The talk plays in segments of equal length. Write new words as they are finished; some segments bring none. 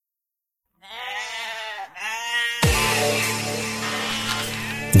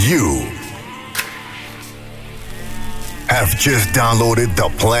You have just downloaded the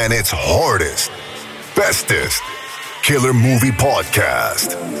planet's hardest, bestest killer movie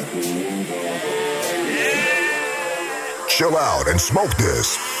podcast. Chill out and smoke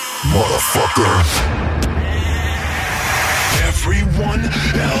this, motherfucker. Everyone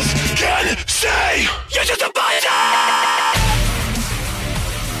else can say you're just a biter.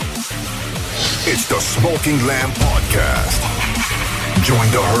 It's the Smoking Lamb Podcast.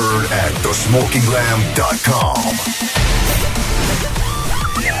 Join the herd at thesmokinglamb.com.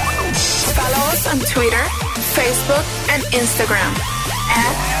 Follow us on Twitter, Facebook, and Instagram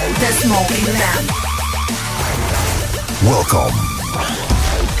at The Smoking Lamb. Welcome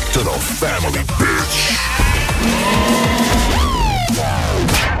to the family, bitch.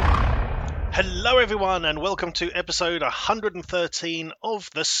 Hello everyone and welcome to episode 113 of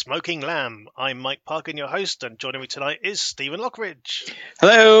The Smoking Lamb. I'm Mike Parkin, your host, and joining me tonight is Stephen Lockridge.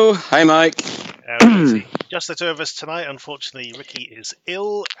 Hello, hi Mike. Just the two of us tonight. Unfortunately, Ricky is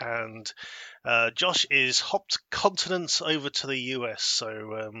ill and Josh is hopped continents over to the US.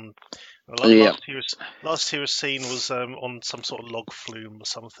 So last he was seen was on some sort of log flume or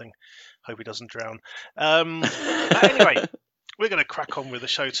something. Hope he doesn't drown. Anyway. We're going to crack on with the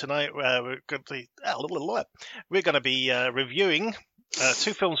show tonight. We're going to be reviewing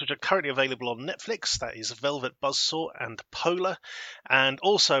two films which are currently available on Netflix. That is Velvet Buzzsaw and Polar. And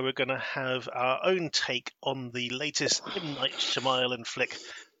also we're going to have our own take on the latest M Night Shamalam flick,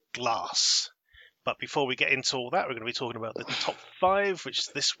 Glass. But before we get into all that, we're going to be talking about the top five,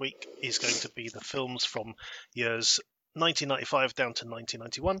 which this week is going to be the films from years 1995 down to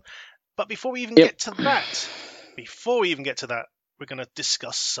 1991. But before we even get to that, we're going to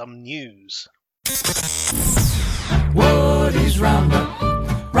discuss some news. Woody's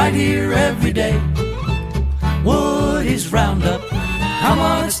Roundup, right here every day. Woody's Roundup, come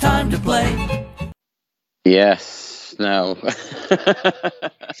on, it's time to play. Yes, no.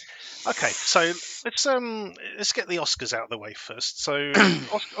 Okay, so let's get the Oscars out of the way first. So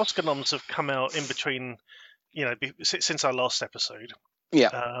Oscar noms have come out in between, since our last episode. Yeah.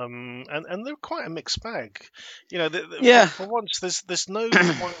 And they're quite a mixed bag. For once, there's no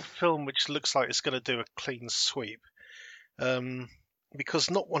one film which looks like it's going to do a clean sweep, because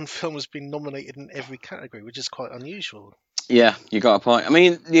not one film has been nominated in every category, which is quite unusual. Yeah, you got a point. I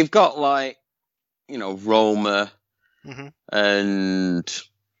mean, you've got Roma and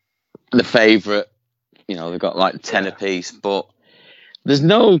The Favourite. They've got 10 apiece, but there's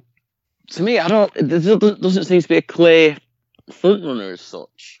no. To me, there doesn't seem to be a clear frontrunner as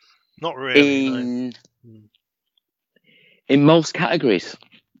such. Not really. In most categories.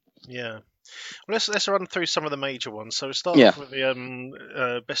 Yeah. Well, let's run through some of the major ones. So we start off with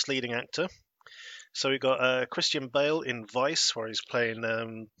the best leading actor. So we got Christian Bale in Vice, where he's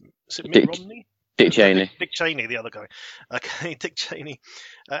playing is it Mitt Romney? Dick Cheney. Dick Cheney, the other guy. Okay, Dick Cheney,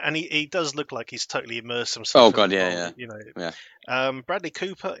 and he does look like he's totally immersed himself. Oh God, yeah. Bradley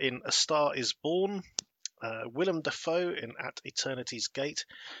Cooper in A Star Is Born. Willem Dafoe in At Eternity's Gate,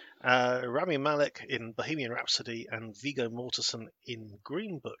 Rami Malek in Bohemian Rhapsody, and Viggo Mortensen in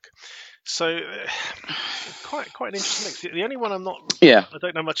Green Book. So quite an interesting mix. The only one I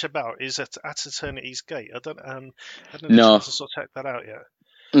don't know much about is At Eternity's Gate. I don't know to sort of check that out yet.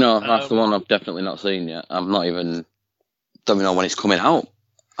 No, that's the one I've definitely not seen yet. Don't even know when it's coming out.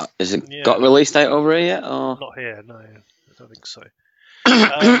 Has it got a release date over here yet? Or? Not here, no. I don't think so.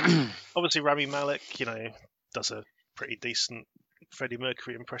 Obviously, Rami Malek, does a pretty decent Freddie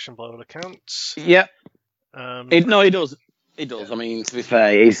Mercury impression by all accounts. Yeah. He does. He does. Yeah. I mean, to be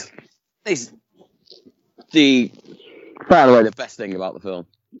fair, he's the best thing about the film,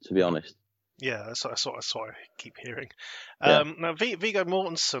 to be honest. Yeah, that's what I keep hearing. Yeah. Now, Viggo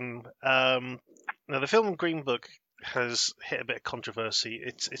Mortensen, now the film Green Book has hit a bit of controversy.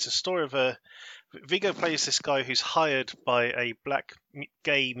 It's a story of Viggo plays this guy who's hired by a black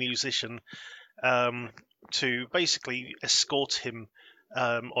gay musician to basically escort him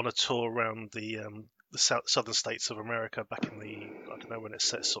on a tour around the southern states of America back in I don't know when it's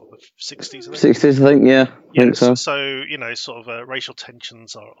set, sort of 60s. 60s, I think, yeah. Yeah, think so. So sort of racial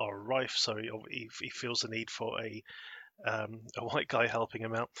tensions are rife. So he feels the need for a white guy helping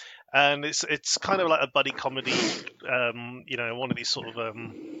him out, and it's kind of like a buddy comedy. One of these sort of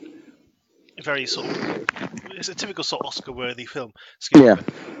very sort of, it's a typical sort of Oscar-worthy film. Excuse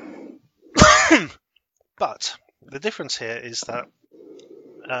me. But the difference here is that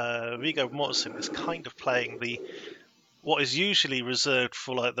Viggo Mortensen is kind of playing what is usually reserved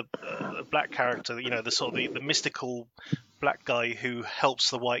for like the black character, the sort of the mystical black guy who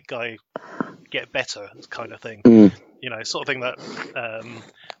helps the white guy get better kind of thing. Sort of thing that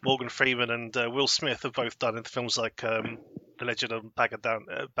Morgan Freeman and Will Smith have both done in films like The Legend of Bag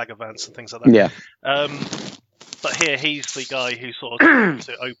of Ants and things like that. Yeah. But here he's the guy who sort of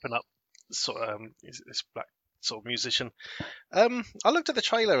to open up this black sort of musician. I looked at the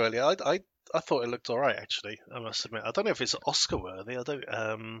trailer earlier. I thought it looked all right, actually. I must admit. I don't know if it's Oscar worthy. I don't.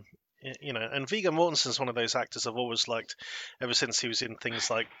 And Viggo Mortensen's one of those actors I've always liked ever since he was in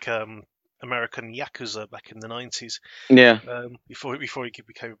things like American Yakuza back in the 90s. Yeah. Before he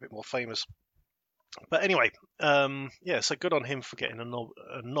became a bit more famous. But anyway, so good on him for getting a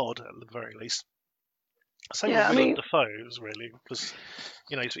nod at the very least. Same with Willem Dafoe, really, because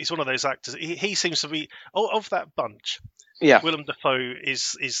he's one of those actors. He seems to be of that bunch. Yeah. Willem Dafoe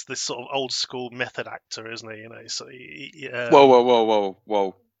is this sort of old school method actor, isn't he? So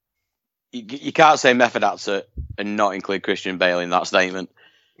Whoa. You can't say method actor and not include Christian Bale in that statement.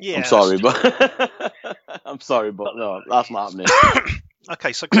 Yeah, I'm sorry, but no, that's not happening.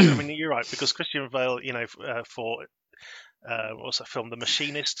 Okay, so you're right, because Christian Bale, for what was that film, The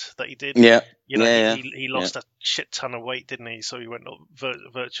Machinist, that he did? Yeah. He lost a shit ton of weight, didn't he? So he went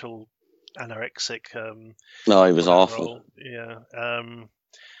virtual anorexic. No, he was awful. Yeah.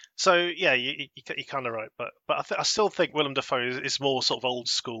 So yeah, you're kind of right, but I still think Willem Dafoe is more sort of old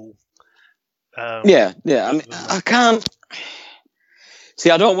school. Yeah. I mean, I can't. See,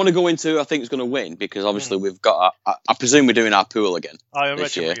 I don't want to go into I think it's going to win, because obviously we've got. I presume we're doing our pool again. I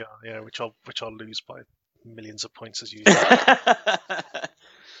imagine we are, yeah. Which I'll lose by millions of points as usual.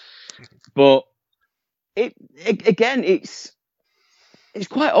 But it's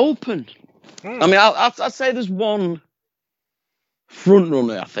quite open. I mean, I'd say there's one front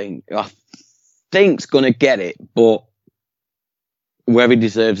runner. I think's going to get it, but whether he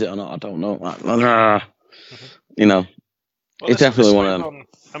deserves it or not, I don't know. It's definitely one of them.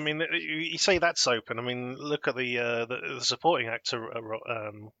 I mean, you say that's open. I mean, look at the supporting actor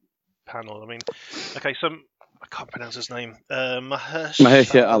panel. I mean, okay, so I can't pronounce his name.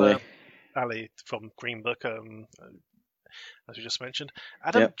 Mahershala Ali from Green Book, as we just mentioned.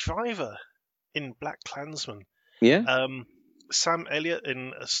 Adam Driver in Black Klansman. Yeah. Sam Elliott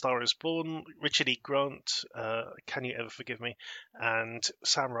in A Star Is Born, Richard E. Grant, Can You Ever Forgive Me, and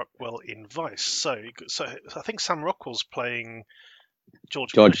Sam Rockwell in Vice. So I think Sam Rockwell's playing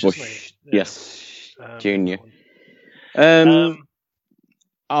George Bush. Isn't he? Yeah. Yes, Junior.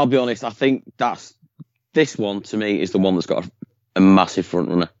 I'll be honest. I think this one to me is the one that's got a massive front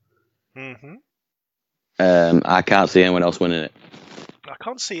runner. Mm-hmm. I can't see anyone else winning it. I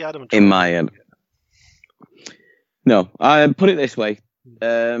can't see Adam in my head. No, I put it this way.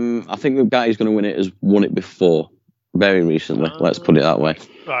 I think the guy who's going to win it has won it before, very recently. Let's put it that way.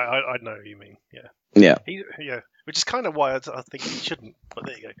 Right, I know what you mean. Yeah. Which is kind of why I think he shouldn't. But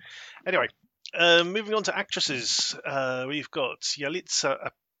there you go. Anyway, moving on to actresses, we've got Yalitza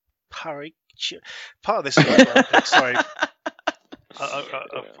Aparicio. Part of this. Sorry,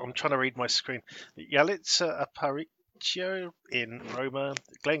 I'm trying to read my screen. Yalitza Aparicio in Roma,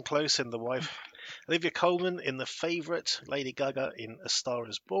 Glenn Close in The Wife, Olivia Colman in The Favourite, Lady Gaga in A Star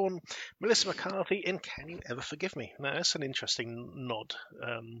Is Born, Melissa McCarthy in Can You Ever Forgive Me? Now, that's an interesting nod,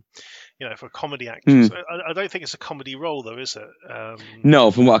 for a comedy actress. I don't think it's a comedy role, though, is it?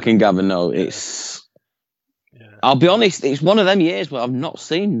 No, from what I can gather, no. It's. Yeah. I'll be honest, it's one of them years where I've not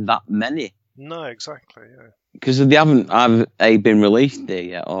seen that many. No, exactly, yeah. Because they haven't been released there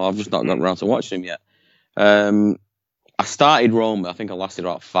yet, or I've just not got around to watching them yet. I started Roma, I think I lasted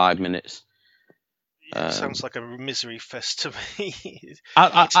about 5 minutes. It sounds like a misery fest to me.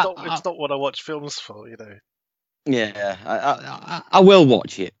 It's not what I watch films for, Yeah, I will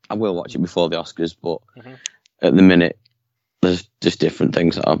watch it. I will watch it before the Oscars, but at the minute, there's just different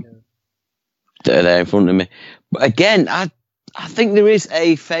things that are there in front of me. But again, I think there is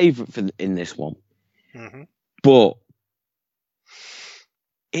a favourite in this one. Mm-hmm. But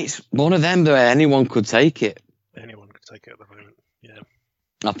it's one of them that anyone could take it. Anyone could take it at the moment, yeah.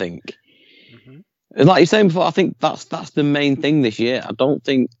 I think. Mm-hmm. Like you're saying before, I think that's the main thing this year. I don't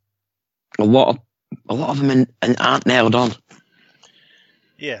think a lot of them aren't nailed on.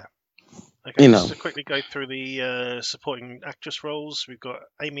 Yeah. Okay, just to quickly go through the supporting actress roles, we've got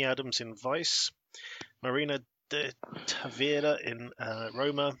Amy Adams in Vice, Marina de Tavira in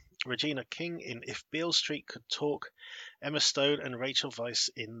Roma, Regina King in If Beale Street Could Talk, Emma Stone and Rachel Weisz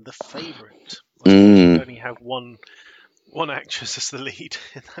in The Favourite. We only have one actress as the lead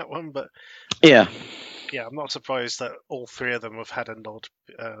in that one, but yeah, I'm not surprised that all three of them have had a nod.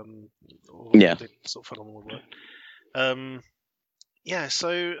 Did sort of phenomenal work.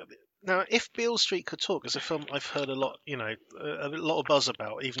 So now If Beale Street Could Talk is a film I've heard a lot of buzz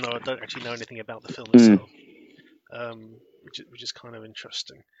about, even though I don't actually know anything about the film itself. which is kind of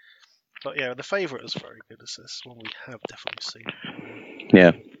interesting. But yeah, The Favourite is very good. As this one we have definitely seen.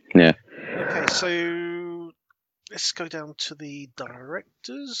 Yeah. Okay, so let's go down to the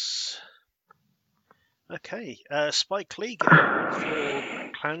directors. Okay, Spike Lee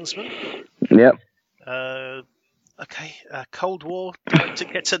for Klansman. Yep. Okay, Cold War director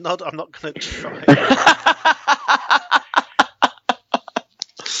gets a nod. I'm not going to try.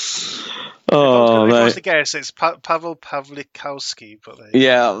 Oh, if I was to mate. guess, it's Pavel Pavlikovsky. But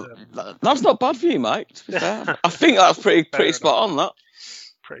Yeah, that's not bad for you, Mike. To be fair, I think that's pretty spot on. That.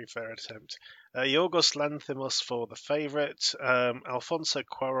 Pretty fair attempt. Yorgos Lanthimos for The Favourite, Alfonso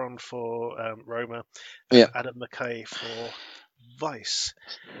Cuarón for Roma, and Yeah. Adam McKay for Vice.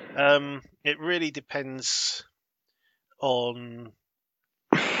 It really depends on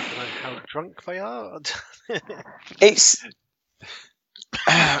how drunk they are. It's.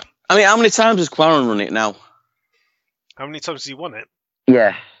 I mean, how many times has Quarren run it now? How many times has he won it?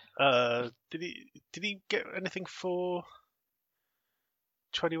 Yeah. Did he get anything for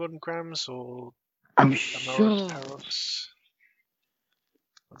 21 grams or I'm Amaros sure. Paros?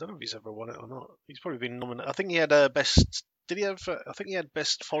 I don't know if he's ever won it or not. He's probably been nominated. I think he had best. Did he have? I think he had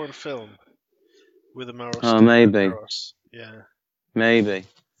best foreign film with Amaros. Oh, maybe. Paros. Yeah. Maybe.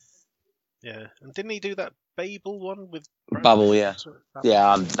 Yeah, and didn't he do that Babel one with Babel? Yeah. That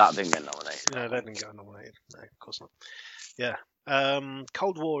Yeah, that didn't get nominated. No, that didn't get nominated. No, of course not. Yeah.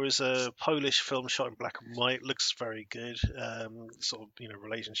 Cold War is a Polish film shot in black and white. Looks very good. Sort of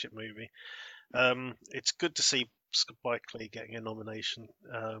relationship movie. It's good to see Spike Lee getting a nomination.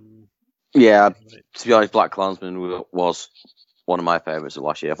 Yeah, to be honest, Black Klansman was one of my favourites of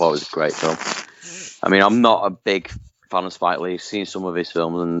last year. I thought it was a great film. I mean, I'm not a big fan of Spike Lee. I've seen some of his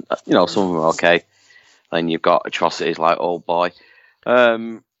films, and some of them are okay. Then you've got atrocities like Old Boy. But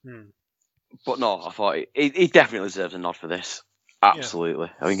no, I thought he definitely deserves a nod for this. Absolutely.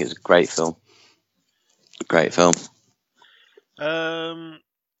 Yeah. I think it's a great film. Great film.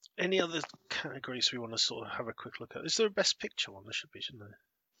 Any other categories we want to sort of have a quick look at? Is there a Best Picture one? There should be, shouldn't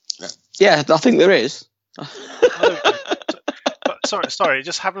there? Yeah, I think there is. But sorry, it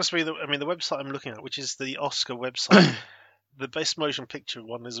just happens to be the website I'm looking at, which is the Oscar website. The Best Motion Picture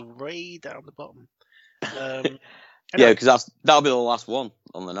one is way down the bottom. Yeah, because that'll be the last one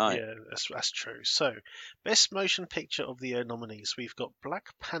on the night. Yeah, that's true. So, Best Motion Picture of the Year nominees, we've got Black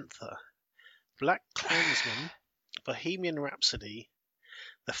Panther, Black Klansman, Bohemian Rhapsody,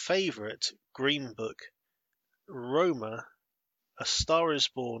 The Favourite, Green Book, Roma, A Star Is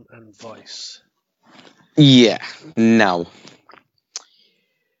Born, and Vice. Yeah. Now,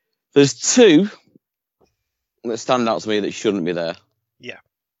 there's two that stand out to me that shouldn't be there. Yeah.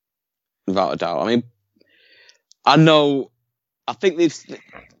 Without a doubt. I mean, I think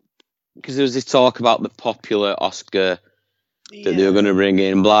because there was this talk about the popular Oscar that they were going to bring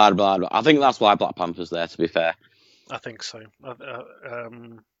in, blah, blah, blah. I think that's why Black Panther's there, to be fair. I think so.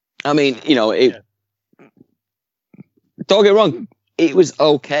 I mean, don't get wrong, it was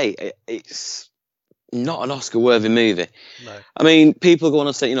okay. It's not an Oscar-worthy movie. No. I mean, people are going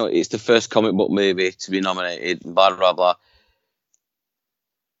to say, it's the first comic book movie to be nominated, blah, blah, blah.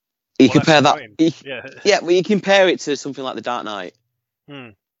 You compare that. But you compare it to something like The Dark Knight.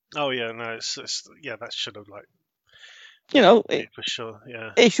 Oh yeah, no, it's that should have for sure.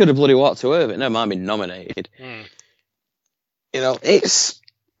 Yeah, it should have bloody walked away with it. Never mind being nominated. It's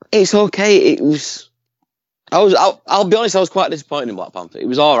okay. It was. I'll be honest. I was quite disappointed in Black Panther. It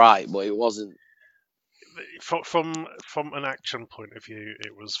was all right, but it wasn't. From an action point of view,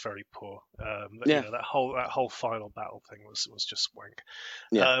 it was very poor. That whole final battle thing was just wank.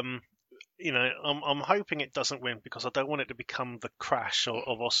 Yeah. I'm hoping it doesn't win because I don't want it to become the crash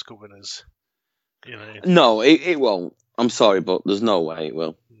of Oscar winners. No, it won't. I'm sorry, but there's no way it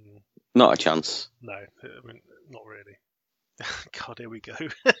will. Not a chance. No, I mean, not really. God, here we go.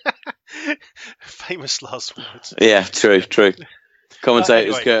 Famous last words. Yeah, true.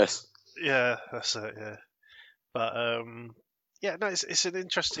 Commentator's curse. Yeah, that's it. Yeah, but no, it's an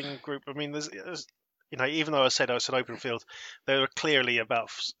interesting group. I mean, there's even though I said it's an open field, there are clearly about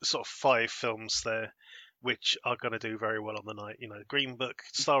sort of 5 films there which are going to do very well on the night. Green Book,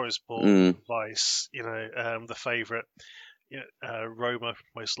 Star Is Born, Vice. The Favourite, Roma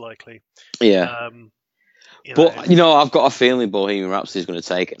most likely. Yeah. But I've got a feeling Bohemian Rhapsody is going to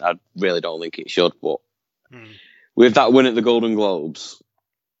take it. I really don't think it should, but with that win at the Golden Globes,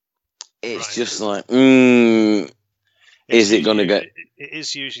 it's just like, is it going to get? It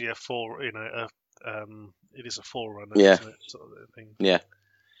is usually a it is a forerunner. Yeah. Isn't it, sort of thing. Yeah.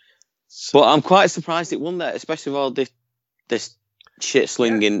 So, but I'm quite surprised it won that, especially with all this shit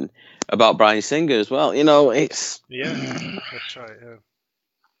slinging about Bryan Singer as well. You know, it's that's right. Yeah.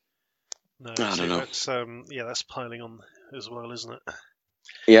 No, I don't know. That's piling on as well, isn't it?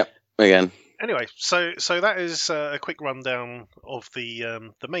 Yep. Again. Anyway, so that is a quick rundown of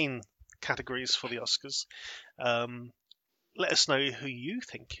the main categories for the Oscars. Let us know who you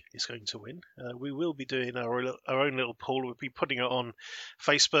think is going to win. We will be doing our own little poll. We'll be putting it on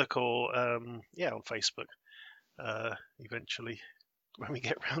Facebook or on Facebook eventually when we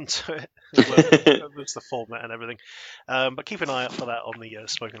get round to it. There's the format and everything. But keep an eye out for that on the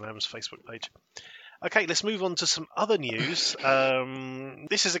Smoking Lambs Facebook page. Okay, let's move on to some other news.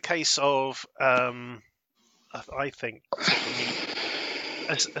 This is a case of, I think,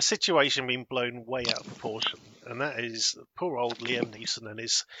 a situation being blown way out of proportion, and that is poor old Liam Neeson and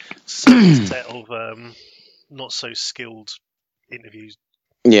his set of not so skilled interviews.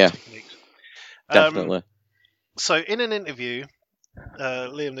 Yeah, techniques. definitely. So, in an interview,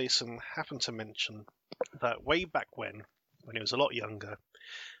 Liam Neeson happened to mention that way back when he was a lot younger,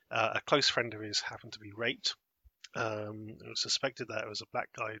 a close friend of his happened to be raped. It was suspected that it was a black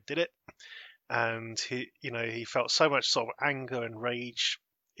guy who did it, and he felt so much sort of anger and rage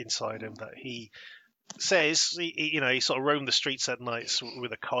inside him that he says he sort of roamed the streets at nights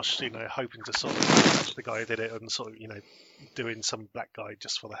with a kosh, hoping to sort of catch the guy who did it and sort of doing some black guy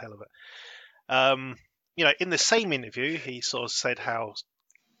just for the hell of it. In the same interview, he sort of said how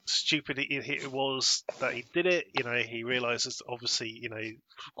stupid it was that he did it. He realizes obviously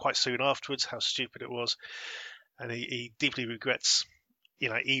quite soon afterwards how stupid it was, and he deeply regrets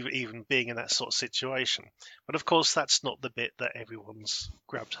even being in that sort of situation. But of course that's not the bit that everyone's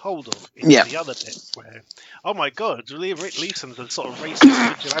grabbed hold of. It's the other bit where, oh my god, Liam Neeson's a sort of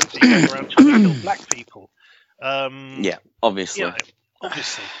racist vigilante going around trying to kill black people. Obviously.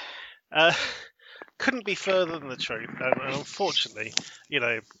 Obviously. Couldn't be further than the truth, and unfortunately,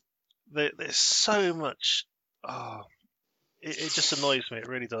 there's so much. It just annoys me. It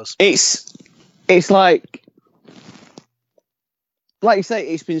really does. It's like you say,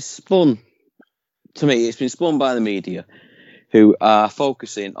 it's been spun. To me, it's been spun by the media, who are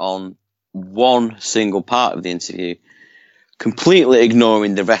focusing on one single part of the interview, completely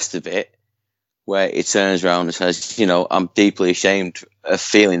ignoring the rest of it, where it turns around and says, I'm deeply ashamed of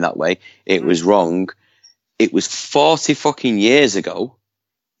feeling that way. It was wrong. It was 40 fucking years ago.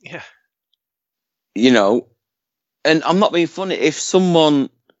 Yeah. And I'm not being funny. If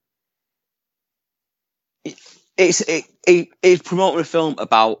someone, it's promoting a film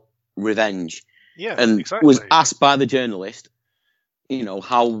about revenge. Yeah, and exactly. was asked by the journalist,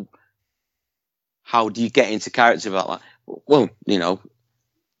 how do you get into character about that? Well,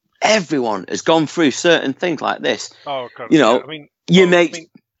 everyone has gone through certain things like this. Oh, God.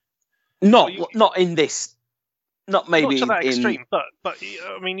 Not in this, not maybe not to that in extreme, but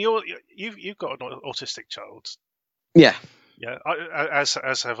you've got an autistic child. Yeah. Yeah,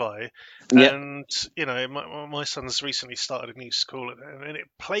 as have I, Yeah. and my son's recently started a new school, and it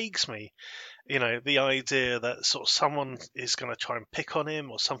plagues me, the idea that sort of someone is going to try and pick on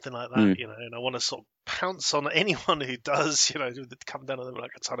him or something like that, and I want to sort of pounce on anyone who does, come down on them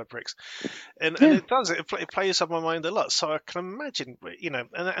like a ton of bricks, and it does, it plays on my mind a lot. So I can imagine,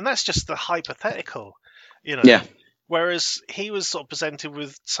 and that's just the hypothetical, Yeah. Whereas he was sort of presented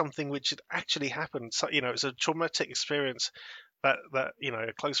with something which had actually happened. So, it was a traumatic experience that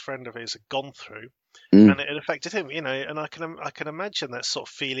a close friend of his had gone through, and it affected him. And I can imagine that sort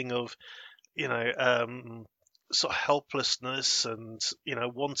of feeling of, sort of helplessness and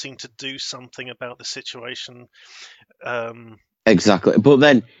wanting to do something about the situation. Exactly, but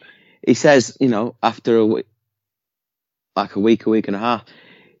then he says, after a week and a half,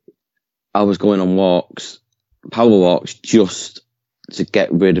 I was going on power walks, just to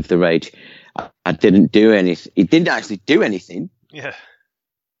get rid of the rage. I didn't do anything. He didn't actually do anything. Yeah.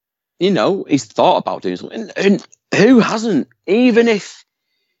 He's thought about doing something. And who hasn't? Even if,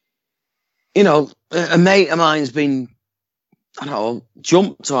 a mate of mine's been, I don't know,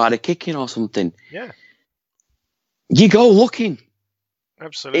 jumped or had a kicking or something. Yeah. You go looking.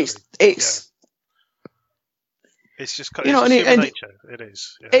 Absolutely. It's just human nature. It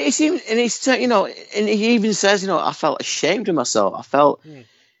is. Yeah. And he even says, I felt ashamed of myself. I felt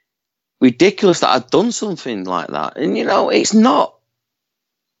ridiculous that I'd done something like that. And it's not.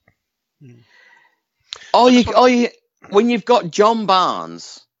 When you've got John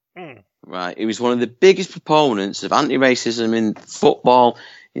Barnes, right? He was one of the biggest proponents of anti-racism in football,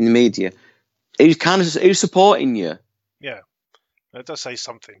 in the media. He was supporting you. Yeah, it does say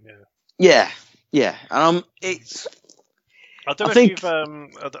something. Yeah. Yeah. Yeah, it's. I don't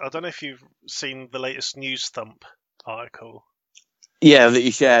know if you've seen the latest News Thump article. Yeah, that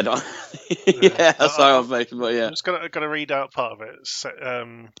you shared on. Yeah, I saw it on Facebook, but yeah. I'm just gonna read out part of it.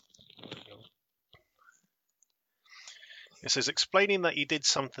 It says, explaining that you did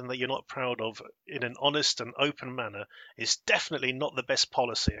something that you're not proud of in an honest and open manner is definitely not the best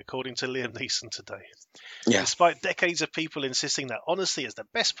policy, according to Liam Neeson today. Yeah. Despite decades of people insisting that honesty is the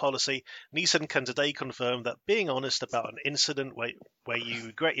best policy, Neeson can today confirm that being honest about an incident where you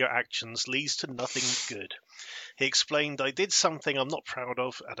regret your actions leads to nothing good. He explained, I did something I'm not proud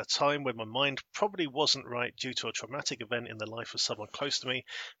of at a time when my mind probably wasn't right due to a traumatic event in the life of someone close to me,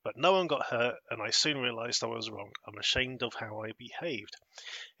 but no one got hurt, and I soon realized I was wrong. I'm ashamed of how I behaved.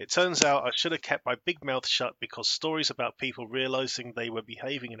 It turns out I should have kept my big mouth shut because stories about people realizing they were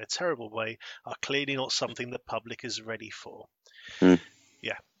behaving in a terrible way are clearly not something the public is ready for.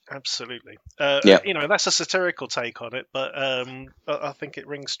 Yeah, absolutely. That's a satirical take on it, but I think it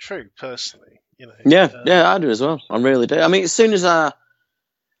rings true personally. Yeah, I do as well. I really do. I mean, as soon as I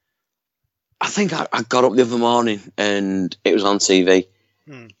think I got up the other morning and it was on TV.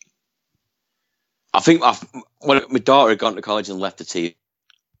 I think when my daughter had gone to college and left the TV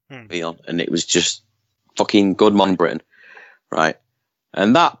on, and it was just fucking Good Morning Britain, right?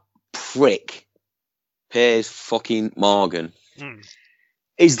 And that prick, Piers fucking Morgan,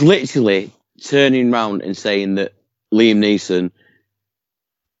 is literally turning around and saying that Liam Neeson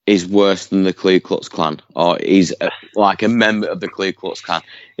is worse than the Ku Klux Klan, or he's like a member of the Ku Klux Klan.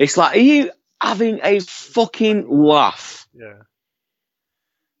 It's like, are you having a fucking laugh? Yeah.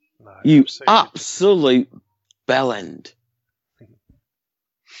 No, you absolute bellend.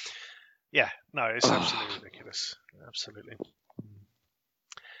 Yeah, no, it's absolutely ridiculous. Absolutely.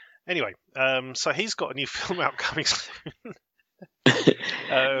 Anyway, so he's got a new film out coming soon.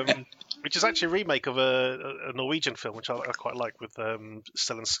 Which is actually a remake of a Norwegian film, which I quite like, with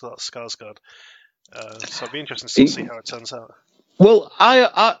Stellan Skarsgård. So it'll be interesting to see how it turns out. Well,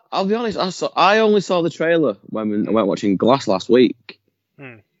 I'll be honest. I only saw the trailer when I went watching Glass last week,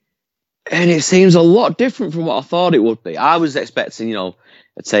 and it seems a lot different from what I thought it would be. I was expecting, a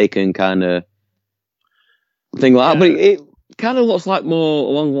Taken kind of thing like that, but it kind of looks like more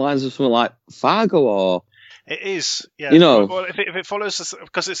along the lines of something like Fargo or. It is, yeah. Well, if it follows,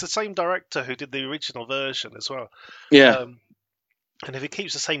 because it's the same director who did the original version as well. Yeah. And if it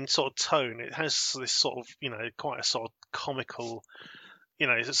keeps the same sort of tone, it has this sort of, quite a sort of comical,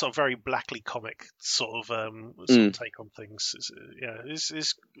 it's a sort of very blackly comic sort of take on things.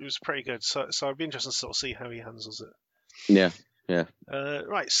 It was pretty good. So I'd be interested to sort of see how he handles it. Yeah.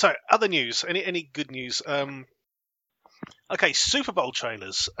 Right. So other news. Any good news? Okay, Super Bowl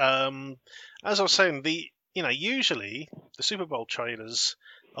trailers. As I was saying, usually the Super Bowl trailers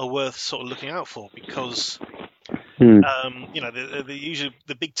are worth sort of looking out for because, usually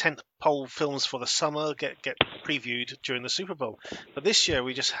the big tentpole films for the summer get previewed during the Super Bowl. But this year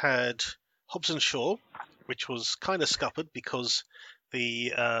we just had Hobbs and Shaw, which was kind of scuppered because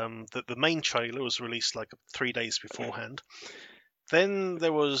the main trailer was released like 3 days beforehand. Then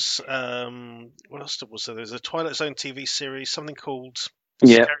there was what else was there? There's a Twilight Zone TV series, something called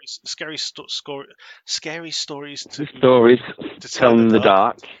Scary Stories to Tell in the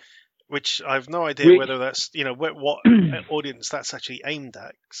Dark, which I have no idea whether that's what audience that's actually aimed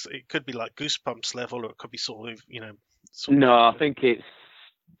at. It could be like Goosebumps level, or it could be sort of I think it's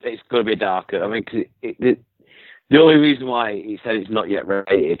going to be darker. I mean, cause the only reason why he said it's not yet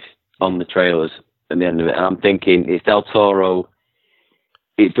rated on the trailers at the end of it, and I'm thinking it's Del Toro.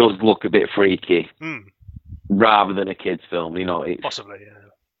 It does look a bit freaky, rather than a kids' film. It's, possibly,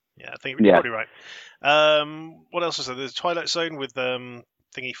 yeah. I think you're probably right. What else was there? There's Twilight Zone with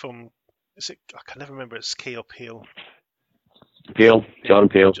thingy from. Is it? I can never remember. It's Key or Peele. Jordan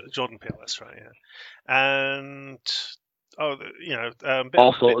Peele. Jordan Peele. That's right. Yeah. And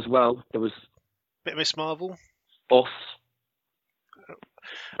also as well, there was bit of Miss Marvel. Us.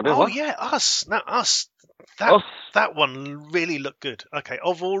 Yeah, Us. Now Us. That one really looked good. Okay,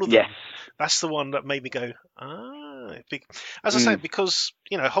 of all of them, that's the one that made me go, as I said, because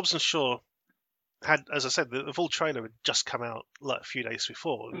Hobbs and Shaw had, as I said, the full trailer had just come out like a few days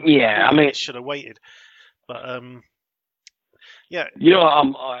before. Yeah, I mean, it should have waited, but yeah.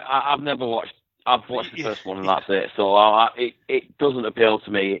 I've never watched. I've watched the first one and that's it. So it doesn't appeal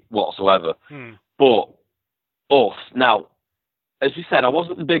to me whatsoever. But Us now, as you said, I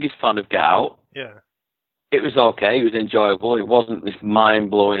wasn't the biggest fan of Get Out. Yeah. It was okay. It was enjoyable. It wasn't this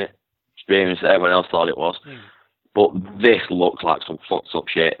mind-blowing experience that everyone else thought it was. But this looks like some fucked up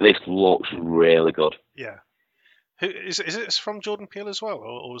shit. This looks really good. Yeah. Who is it from Jordan Peele as well,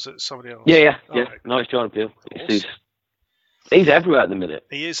 or was it somebody else? Yeah. No, it's Jordan Peele. He's everywhere at the minute.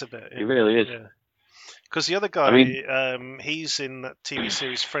 He is a bit. Yeah. He really is. Yeah. Because the other guy, I mean- he's in that TV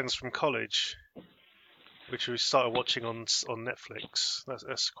series Friends from College, which we started watching on Netflix.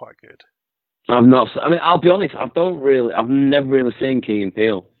 That's quite good. I've not. I mean, I'll be honest. I've never really seen Key and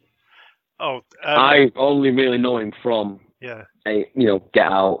Peele. Oh, I only really know him from, yeah. Get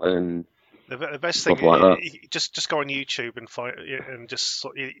Out and. The best thing, Stuff like that. just go on YouTube and find, and just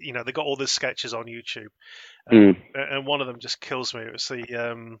they got all the sketches on YouTube, Mm. and one of them just kills me. It was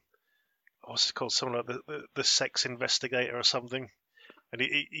the what's it called? Something like the sex investigator or something, and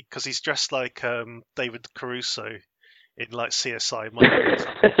because he's dressed like David Caruso in like CSI,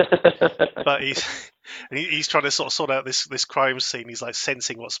 but he's trying to sort out this crime scene. He's like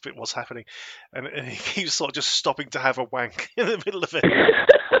sensing what's happening, and he keeps sort of just stopping to have a wank in the middle of it.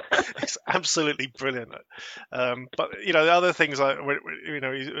 It's absolutely brilliant. But the other things like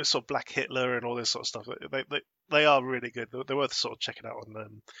sort of Black Hitler and all this sort of stuff. They are really good. They're worth sort of checking out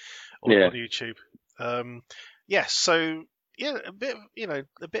on YouTube. So yeah, a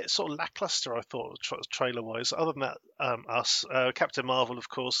bit sort of lackluster. I thought trailer wise. Other than that, Captain Marvel, of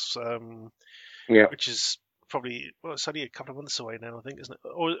course. Which is probably it's only a couple of months away now, I think, isn't it?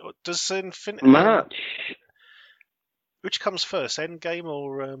 Or does Infinity March? Which comes first, Endgame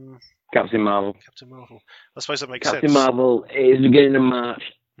or Captain Marvel? Captain Marvel. I suppose that makes sense. Captain Marvel is beginning of March.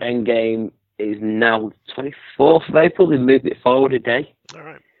 Endgame is now 24th of April. They moved it forward a day. All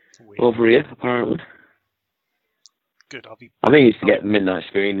right. Weird. Over here, apparently. Good. I think he used to get midnight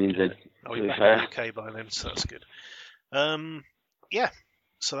screenings. I'll be back in the UK by then, so that's good. Yeah.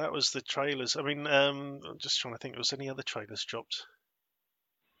 So that was the trailers. I mean, I'm just trying to think. Was any other trailers dropped?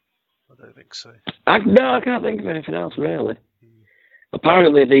 I don't think so. I can't think of anything else really.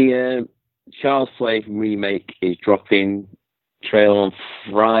 Apparently, the Child's Play remake is dropping trailer on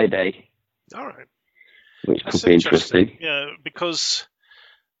Friday. All right. Which could be interesting. Yeah, because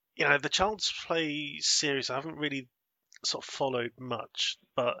the Child's Play series I haven't really sort of followed much,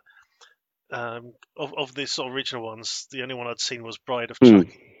 but of the sort of original ones, the only one I'd seen was Bride of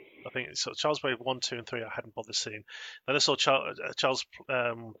Chucky. I think it's sort of Child's Play 1, 2, and 3. I hadn't bothered seeing. Then I saw Child's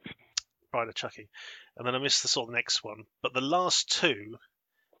Bride of Chucky, and then I missed the sort of next one. But the last two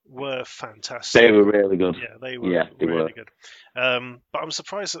were fantastic. They were really good. Yeah, they were really good. But I'm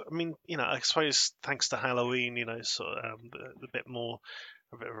surprised. I mean, I suppose thanks to Halloween, sort of a bit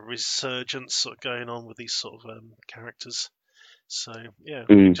of a resurgence sort of going on with these sort of characters. So yeah,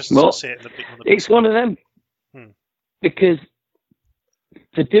 just to see it in the big. It's one of them because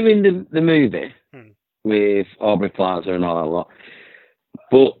they're doing the movie with Aubrey Plaza and all that lot.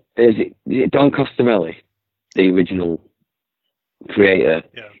 But is it Don Costarelli, the original creator?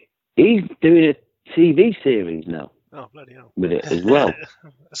 Yeah. He's doing a TV series now. Oh, bloody hell. With it as well.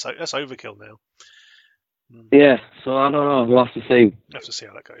 That's overkill now. Yeah, so I don't know. We'll have to see. Have to see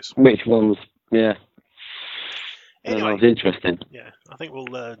how that goes. Which ones, yeah. Anyway, it's interesting. Yeah, I think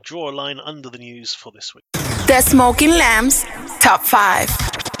we'll draw a line under the news for this week. The Smoking Lambs Top 5.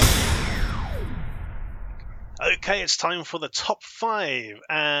 Okay, it's time for the top 5,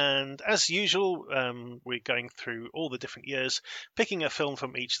 and as usual, we're going through all the different years, picking a film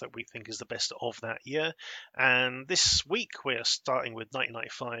from each that we think is the best of that year. And this week we're starting with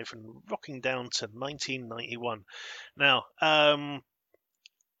 1995 and rocking down to 1991. Now, I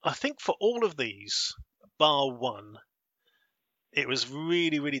think for all of these, bar one, it was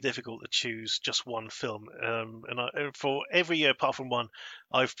really, really difficult to choose just one film. And for every year apart from one,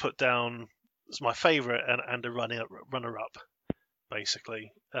 I've put down as my favourite and a runner-up,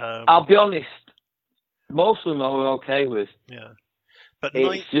 basically. I'll be honest, most of them I was okay with. Yeah, but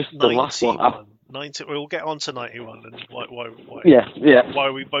it's just the last one. 90, we'll get on to 91 and why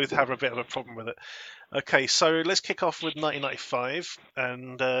we both have a bit of a problem with it. Okay, so let's kick off with 1995,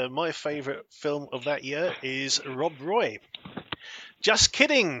 and my favourite film of that year is Rob Roy. Just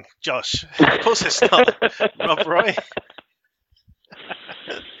kidding, Josh. Of course it's not Rob Roy.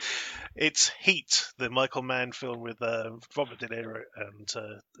 It's Heat, the Michael Mann film with Robert De Niro and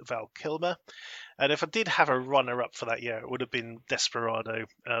Val Kilmer. And if I did have a runner-up for that year, it would have been Desperado,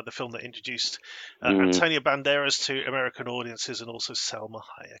 the film that introduced Antonio Banderas to American audiences, and also Salma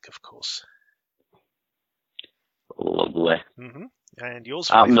Hayek, of course. Lovely. Mm-hmm. And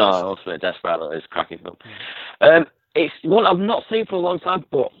yours? No, also Desperado is a cracking film. It's one I've not seen for a long time,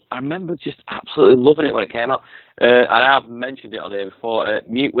 but I remember just absolutely loving it when it came out. And I've mentioned it on here before.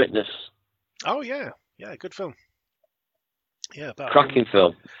 Mute Witness. Oh yeah, good film. Yeah, about cracking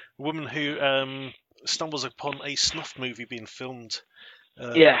film. A woman who stumbles upon a snuff movie being filmed.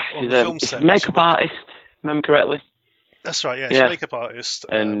 On she's the film set. Makeup artist, remember correctly. That's right. Yeah, she's a makeup artist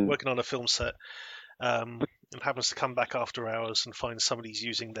and working on a film set. and happens to come back after hours and finds somebody's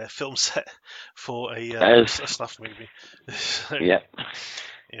using their film set for a snuff movie. So, Yeah.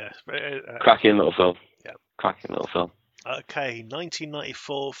 Yeah. Cracking little film. Yeah. Cracking little film. Okay,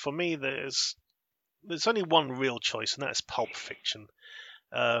 1994. For me, there's only one real choice, and that's Pulp Fiction.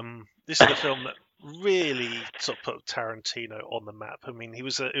 This is the film that really sort of put Tarantino on the map. I mean, he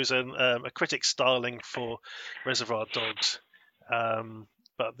was a critic's darling for Reservoir Dogs,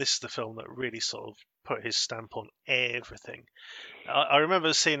 but this is the film that really sort of put his stamp on everything. I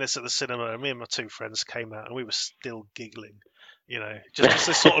remember seeing this at the cinema, and me and my two friends came out, and we were still giggling. You know, just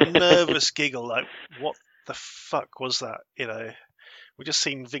this sort of nervous giggle, like, what the fuck was that? You know, we just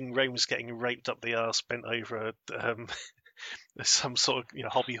seen Ving Rhames getting raped up the arse, bent over some sort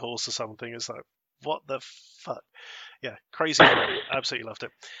of hobby horse or something. It's like, what the fuck? Yeah, crazy. Absolutely loved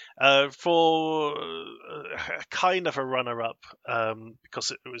it. For kind of a runner-up,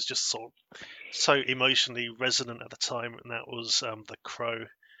 because it was just sort of so emotionally resonant at the time, and that was The Crow.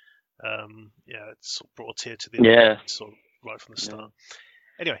 It sort of brought a tear to the eye, sort of right from the start.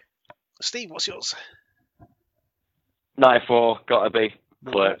 Anyway, Steve, what's yours? 94, gotta be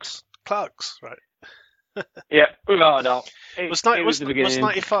Clerks. Clerks, right? Yeah, without a doubt. Was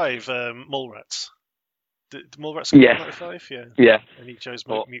 95 Mallrats? Did Mallrats come out in 95? Yeah. Yeah. And he chose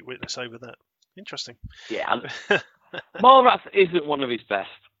Mute Witness over that. Interesting. Yeah. Mallrats isn't one of his best.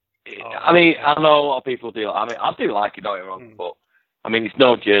 I mean, I know a lot of people do. I mean, I do like it, don't get me wrong, but I mean, it's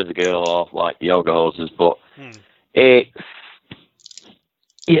no Jersey Girl or like Yoga Hoses, but there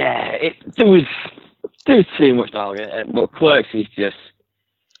was too much dialogue in it. But Clerks is just,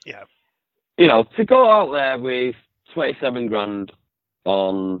 to go out there with 27 grand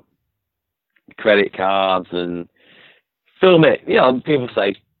on credit cards and film it. People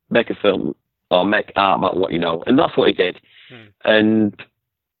say make a film or make art about what you know, and that's what he did. And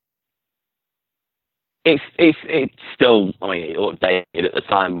it's still, I mean, it looked dated at the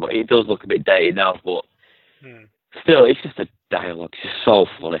time, but it does look a bit dated now. But still, it's just a dialogue. It's just so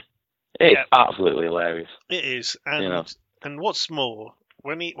funny. It's absolutely hilarious. It is, and what's more,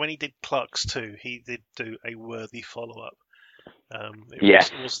 when he did Clerks 2, he did do a worthy follow up.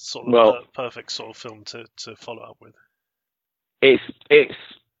 It was sort of a perfect sort of film to follow up with. It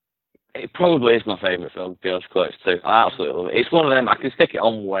probably is my favourite film, Girls Clerks 2. I absolutely love it. It's one of them, I can stick it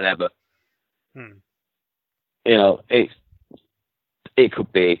on whenever. It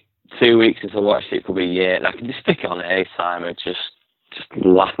could be 2 weeks since I watched it, it could be a year, and I can just stick it on at any time and just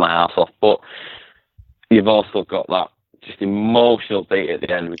laugh my ass off. But you've also got that just emotional beat at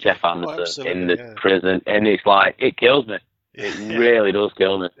the end with Jeff Anderson in the prison, and it's like, it kills me. It really does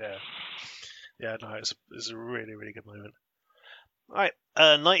kill me. Yeah, no, it's a really, really good moment. All right,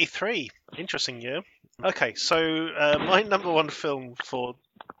 93, interesting year. Okay, so my number one film for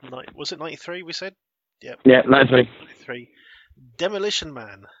was it 93? We said, yeah, 93. 93, Demolition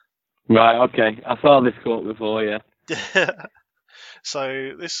Man. Right, okay, I saw this quote before, yeah.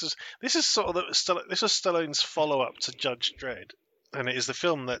 So this is sort of this is Stallone's follow up to Judge Dredd, and it is the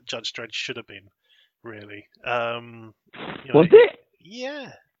film that Judge Dredd should have been. Really, was it?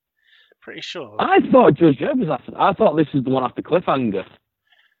 Yeah, pretty sure. I thought Judge Dredd was after. I thought this was the one after Cliffhanger.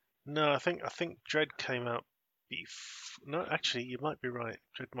 No, I think Dredd came out. No, actually, you might be right.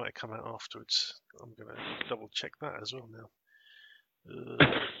 Dredd might have come out afterwards. I'm gonna double check that as well now.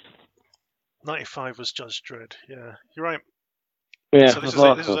 95 was Judge Dredd. Yeah, you're right. Yeah, so this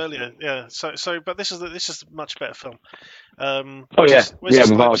is earlier. Yeah. But this is a much better film. Without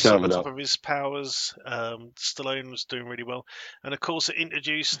Snipes on top of his powers. Stallone was doing really well, and of course it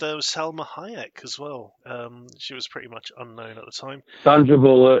introduced Salma Hayek as well. She was pretty much unknown at the time. Sandra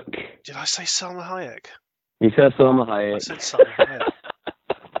Bullock. Did I say Salma Hayek? You said Salma Hayek. I said Salma Hayek.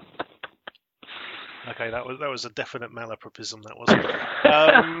 Okay, that was a definite malapropism. That was.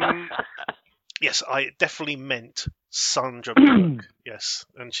 Yes, I definitely meant Sandra Bullock. Yes,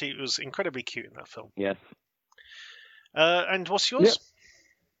 and she was incredibly cute in that film. Yes. And what's yours?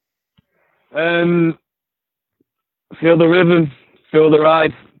 Feel the rhythm, feel the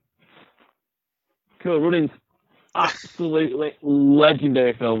ride. Cool Runnings. Absolutely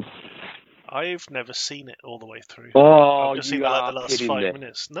legendary film. I've never seen it all the way through. Oh, I've just seen the last 5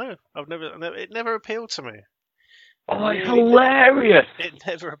 minutes. No, I've never. It never appealed to me. Oh, it's hilarious. It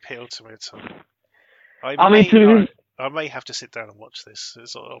never appealed to me at all. I may have to sit down and watch this.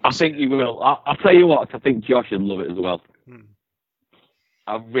 I think you will. I'll tell you what, I think Josh would love it as well.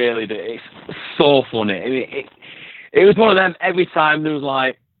 I really do. It's so funny. I mean, it was one of them, every time there was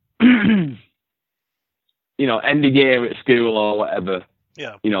like, end of year at school or whatever.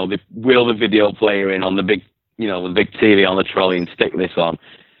 Yeah. They wheel the video player in on the big, the big TV on the trolley and stick this on.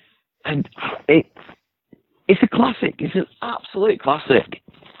 And it's it's a classic. It's an absolute classic.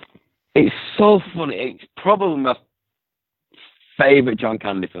 It's so funny. It's probably my favourite John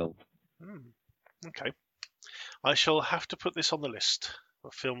Candy film. Okay. I shall have to put this on the list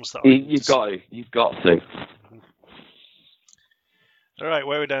of films that You've got to. You've got to. All right,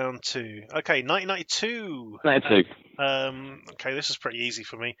 where are we down to? Okay, 1992. 92. Okay, this is pretty easy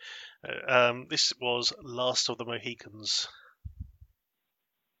for me. This was Last of the Mohicans.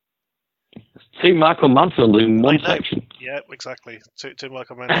 2 Michael Mann films in one section. Yeah, exactly. Two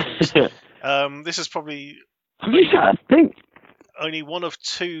Michael Mann films. This is probably I think. only one of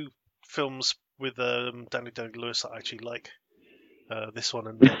 2 films with Danny Day-Lewis that I actually like. This one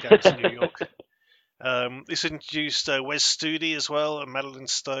and Gangs of New York. This introduced Wes Studi as well and Madeline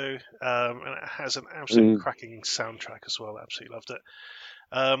Stowe, and it has an absolute cracking soundtrack as well. Absolutely loved it.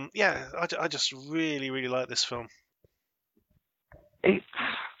 Yeah, I just really, really like this film.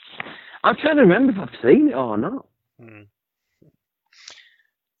 I'm trying to remember if I've seen it or not.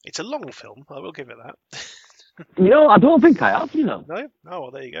 It's a long film, I will give it that. I don't think I have, No? Oh,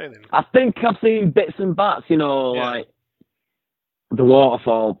 well, there you go then. I think I've seen bits and bats, like the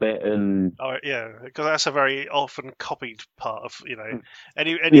waterfall bit and... Oh, yeah, because that's a very often copied part of,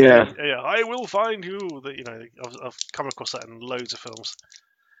 anything. Yeah. I will find you. That I've come across that in loads of films.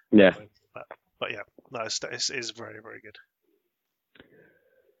 Yeah. But yeah, no, it's very, very good.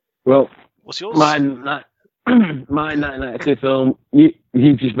 Well, what's yours? My 1992 film, you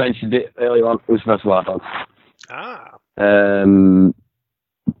just mentioned it earlier on, it was Reservoir Dogs. Ah.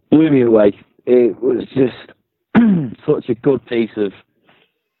 Blew me away. It was just such a good piece of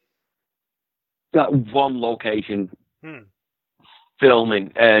that one location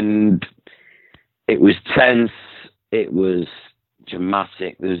filming, and it was tense, it was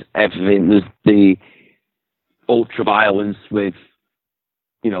dramatic, there's everything, there's the ultra violence with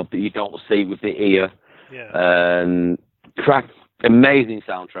that you don't see with the ear. Yeah. Amazing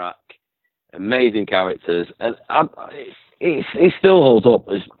soundtrack, amazing characters, and it still holds up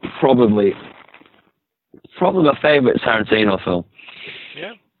as probably my favourite Tarantino film.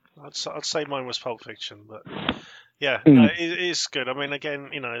 Yeah, I'd say mine was Pulp Fiction, but yeah, no, it is good. I mean,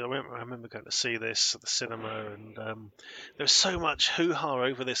 again, I remember going to see this at the cinema, and there was so much hoo-ha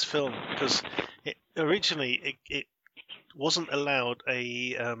over this film because originally it wasn't allowed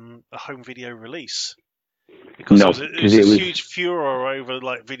a home video release. Because it was a huge furor over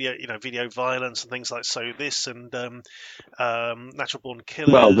like video violence and things like this and Natural Born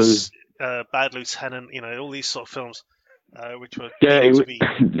Killers, Bad Lieutenant, all these sort of films, which were to be.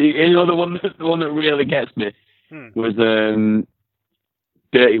 The one that really gets me was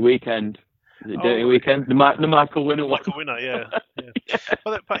Dirty Weekend. Dirty Weekend, the Michael Winner one. Michael Winner, yeah.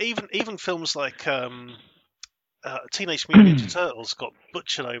 But even films like Teenage Mutant Ninja Turtles got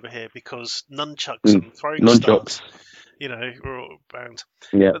butchered over here because nunchucks and throwing stars, were all banned.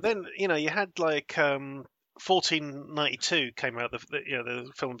 Yeah. But then, you had like 1492 came out, the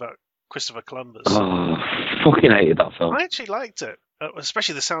film about Christopher Columbus. Oh, fucking hated that film. I actually liked it,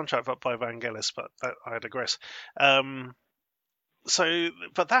 especially the soundtrack by Vangelis, but I digress.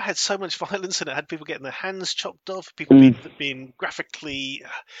 But that had so much violence in it. It had people getting their hands chopped off, people being graphically,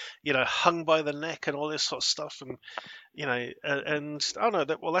 hung by the neck and all this sort of stuff. And, and I don't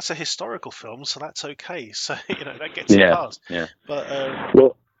know, that's a historical film, so that's okay. So, that gets it past. Yeah. But,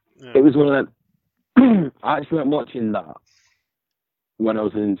 it was one of them. I actually went watching that when I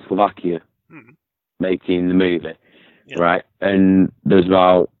was in Slovakia making the movie, right? And there's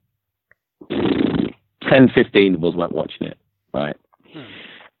about 10, 15 of us went watching it. Right,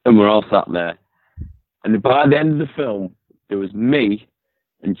 and we're all sat there, and by the end of the film, there was me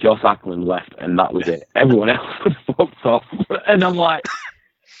and Joss Ackland left, and that was it. Everyone else was fucked off, and I'm like,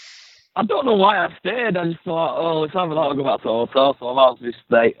 I don't know why I stayed. I just thought, let's have a lot, go back to the hotel. So I'm out to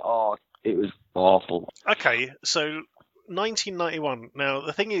stay. Oh, it was awful. Okay, so 1991. Now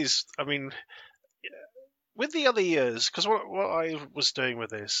the thing is, I mean, with the other years, because what I was doing with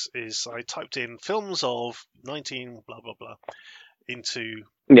this is I typed in films of 19 blah blah blah into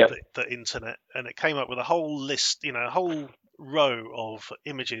the internet, and it came up with a whole list, a whole row of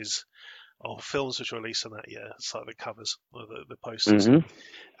images of films which were released in that year. It's like the covers, or the posters,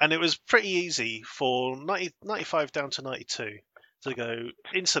 and it was pretty easy for 95 down to 92 to go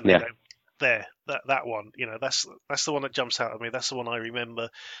instantly. There, that one, that's the one that jumps out at me. That's the one I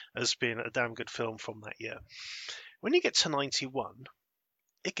remember as being a damn good film from that year. When you get to 91,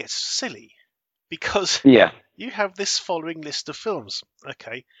 it gets silly because you have this following list of films.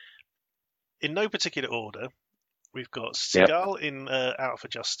 Okay, in no particular order, we've got Seagal in Out for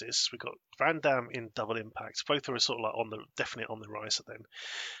Justice. We've got Van Damme in Double Impact. Both are sort of like definitely on the rise then.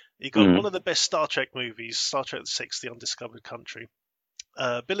 You got one of the best Star Trek movies, Star Trek VI: The Undiscovered Country.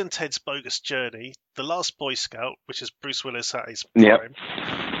 Bill and Ted's Bogus Journey, The Last Boy Scout, which is Bruce Willis at his prime.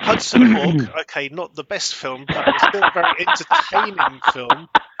 Hudson Hawk, okay, not the best film, but it's still a very entertaining film.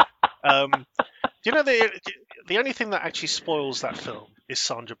 You know, the only thing that actually spoils that film is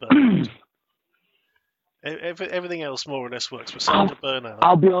Sandra Bernhard. Everything else more or less works, but Sandra Bernhard.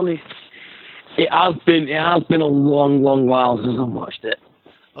 I'll be honest, it has been a long while since I've watched it.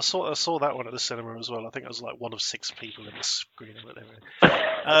 I saw that one at the cinema as well. I think I was like one of 6 people in the screening.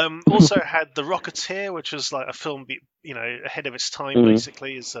 Also had The Rocketeer, which was like a film, ahead of its time.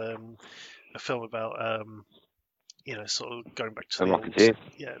 Basically, is a film about sort of going back to the old,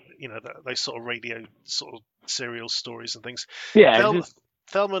 those sort of radio sort of serial stories and things. Yeah,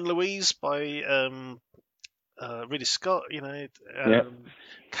 Thelma and Louise by Ridley Scott.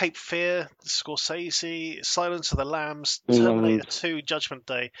 Cape Fear, Scorsese, Silence of the Lambs, Terminator 2, Judgment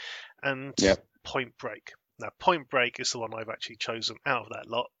Day, and Point Break. Now, Point Break is the one I've actually chosen out of that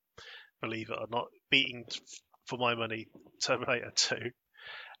lot, believe it or not, beating, for my money, Terminator 2,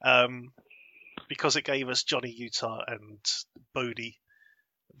 because it gave us Johnny Utah and Bodhi,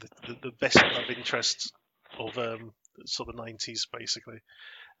 the best love interest of sort of the 90s, basically.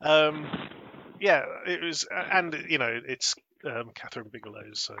 It was, and it's Catherine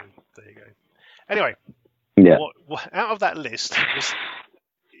Bigelow, so there you go. Anyway, what out of that list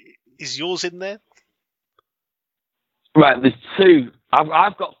is yours in there? Right, there's 2.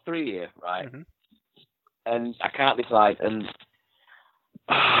 I've got 3 here, right? Mm-hmm. And I can't decide. And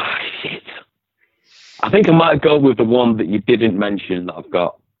shit, I think I might go with the one that you didn't mention that I've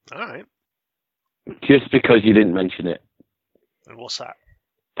got. All right. Just because you didn't mention it. And what's that?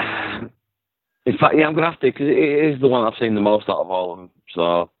 In fact, I'm going to have to, because it is the one I've seen the most out of all of them.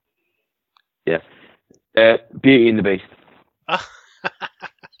 So, yeah. Beauty and the Beast.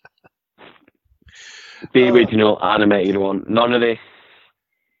 The original animated one. None of this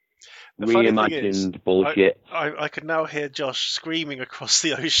reimagined bullshit. I can now hear Josh screaming across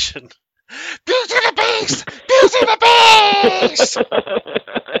the ocean. Beauty and the Beast! Beauty and the Beast!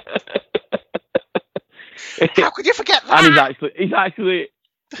 How could you forget that? And he's actually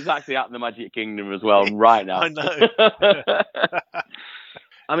at the Magic Kingdom as well right now. I know.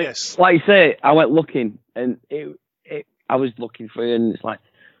 I mean, like you say, I went looking, and I was looking for it, and it's like,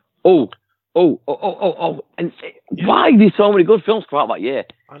 oh. And why did so many good films come out that year?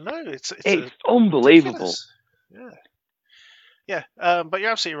 I know, it's unbelievable. Ridiculous. Yeah. But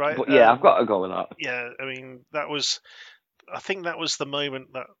you're absolutely right. But yeah, I've got to go with that. Yeah, I mean, I think that was the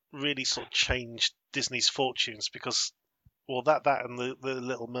moment that really sort of changed Disney's fortunes, because, well, that and the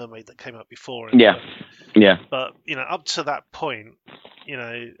Little Mermaid that came out before it. Yeah. But up to that point,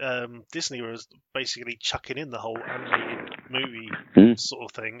 Disney was basically chucking in the whole animated movie sort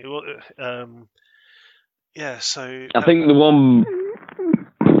of thing. So I think the ones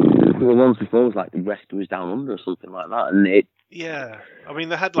before was like The Rescuers Down Under or something like that, and it. Yeah, I mean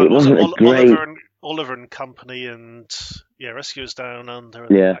they had like Oliver and Company and Rescuers Down Under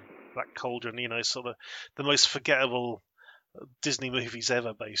and Black Cauldron. Sort of the most forgettable Disney movies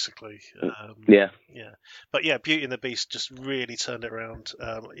ever, basically. But Beauty and the Beast just really turned it around.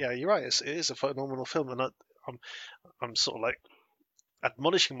 You're right. It is a phenomenal film, and I'm sort of like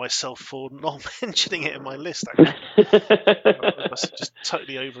admonishing myself for not mentioning it in my list. Actually, I must have just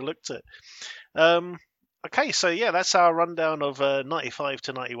totally overlooked it. Okay, so that's our rundown of 95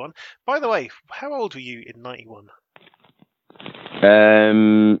 to 91. By the way, how old were you in 91?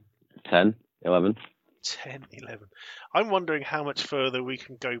 10, 11. 10, 11. I'm wondering how much further we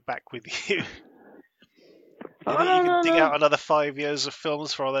can go back with you. You think you can dig out another 5 years of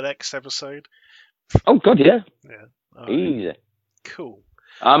films for the next episode? Oh, God, yeah. Yeah. Right. Easy. Cool.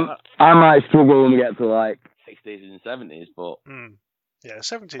 I might struggle when we get to like 60s and 70s, but...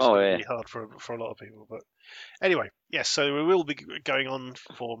 70s is really hard for a lot of people. But anyway, so we will be going on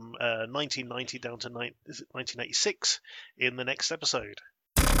from 1990 down to 1986 in the next episode.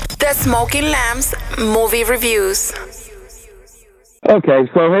 The Smoking Lambs Movie Reviews. Okay,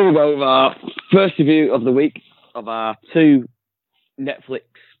 so here we go with our first review of the week of our 2 Netflix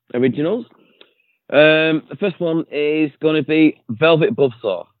originals. The first one is going to be Velvet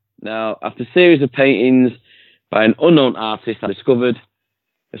Buzzsaw. Now, after a series of paintings by an unknown artist, I discovered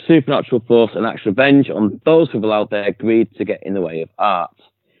a supernatural force and axe revenge on those who've allowed their greed to get in the way of art.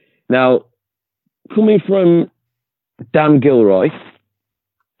 Now, coming from Dan Gilroy,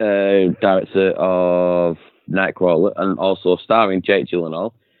 director of Nightcrawler, and also starring Jake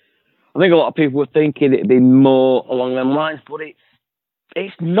Gyllenhaal, I think a lot of people were thinking it'd be more along them lines, but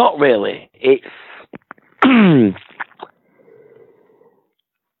it's not really. It's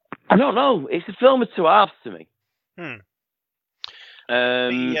I don't know. It's a film of two halves to me.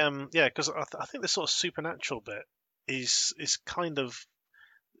 Because I think the sort of supernatural bit is kind of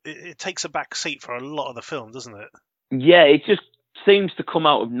it takes a back seat for a lot of the film, doesn't it? Yeah, it just seems to come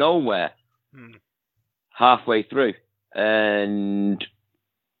out of nowhere halfway through, and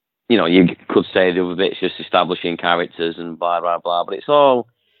you could say the other bit's just establishing characters and blah blah blah, but it's all.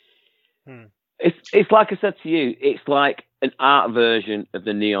 It's like I said to you. It's like an art version of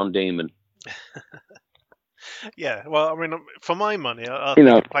the Neon Demon. Yeah, well, I mean, for my money, I think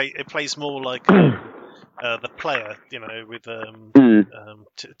it plays more like the player, with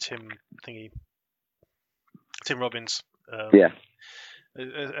Tim Robbins.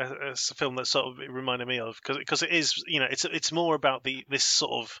 It's a film that sort of it reminded me of because it is, it's more about this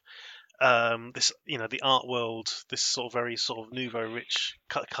sort of the art world, this sort of very sort of nouveau rich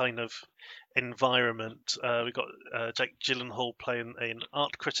kind of environment. We've got Jake Gyllenhaal playing an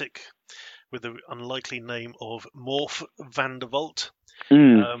art critic with the unlikely name of Morph Vandervolt,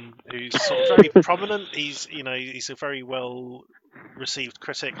 who's sort of very prominent. He's a very well received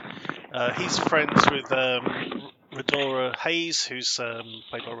critic. He's friends with Redora Hayes, who's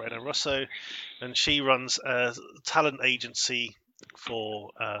played by Rena Russo, and she runs a talent agency for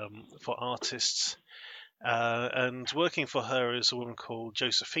artists. And working for her is a woman called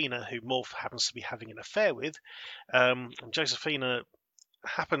Josephina, who Morph happens to be having an affair with. And Josephina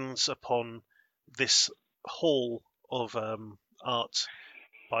happens upon this hall of art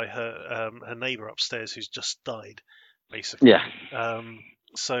by her neighbour upstairs, who's just died, basically. Yeah.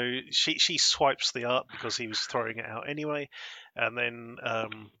 So she swipes the art because he was throwing it out anyway, and then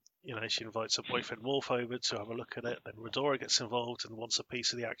she invites her boyfriend Morph over to have a look at it. Then Redora gets involved and wants a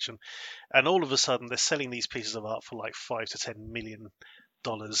piece of the action, and all of a sudden they're selling these pieces of art for like $5 to $10 million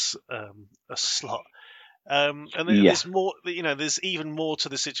a slot. And then there's more. There's even more to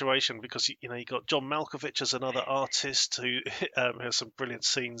the situation because you got John Malkovich as another artist who has some brilliant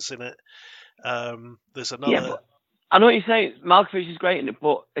scenes in it. There's another. Yeah, but I know what you're saying. Malkovich is great in it,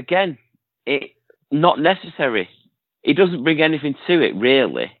 but again, it not necessary. It doesn't bring anything to it,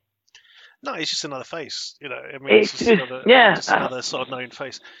 really. No, it's just another face. I mean, it's just another sort of known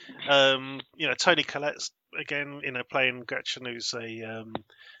face. Toni Collette's again, playing Gretchen, who's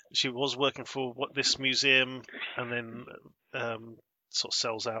she was working for this museum, and then sort of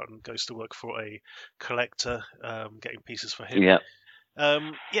sells out and goes to work for a collector, getting pieces for him. Yeah.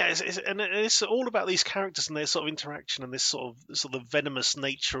 It's all about these characters and their sort of interaction and this sort of venomous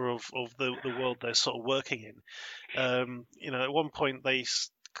nature of the world they're sort of working in. At one point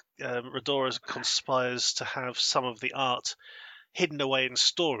Redora conspires to have some of the art hidden away in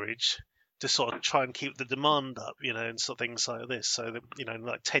storage to sort of try and keep the demand up, and sort of things like this. So that, in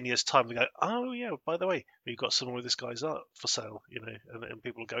like 10 years' time, they go, oh yeah, by the way, we've got some more of this guy's art for sale, and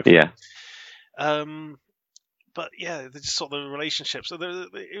people will go for it. But yeah, just sort of the relationships. So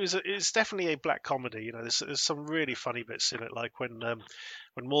it's definitely a black comedy. There's some really funny bits in it, like when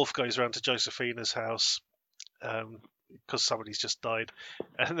Morph goes around to Josephina's house because somebody's just died,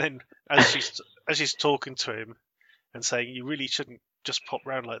 and then as she's talking to him and saying, you really shouldn't just pop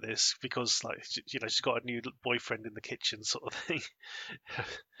round like this because she's got a new boyfriend in the kitchen, sort of thing.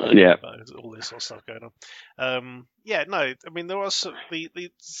 Yeah. All this sort of stuff going on. I mean, there are the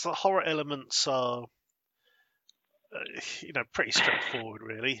horror elements are. Pretty straightforward,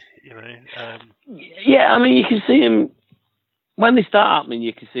 really. Yeah, I mean, you can see him when they start happening.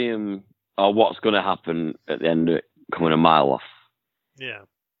 You can see him, or what's going to happen at the end of it, coming a mile off. Yeah.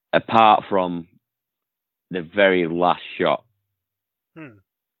 Apart from the very last shot,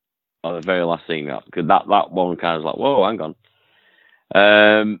 or the very last scene, because that one kind of like, whoa, hang on.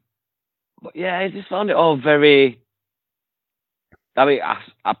 But yeah, I just found it all very. I mean,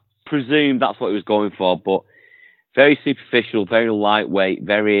 I presume that's what he was going for, but. Very superficial, very lightweight,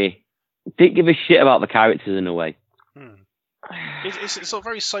 didn't give a shit about the characters in a way. It's sort of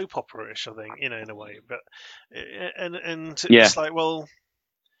very soap opera-ish, I think, in a way. But it's like, well,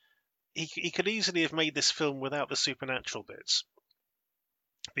 he could easily have made this film without the supernatural bits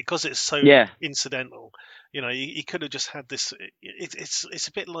because it's so incidental. He could have just had this. It's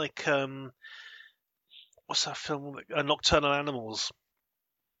a bit like what's that film? Nocturnal Animals.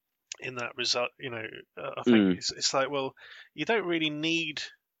 In that result, I think it's like, well, you don't really need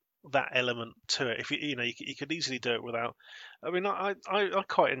that element to it. If you could easily do it without. I mean, I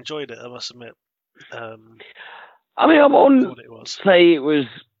quite enjoyed it, I must admit. I mean, I wouldn't say it was.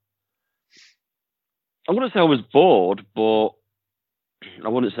 I wouldn't say I was bored, but I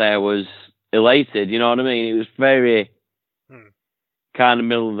wouldn't say I was elated. You know what I mean? It was very kind of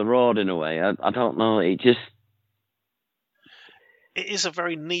middle of the road in a way. I don't know. It just. it is a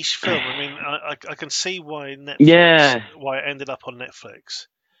very niche film. I mean, I can see why why it ended up on Netflix,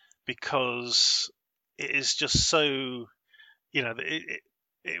 because it is just so, it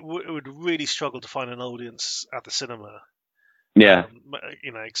would really struggle to find an audience at the cinema. Yeah.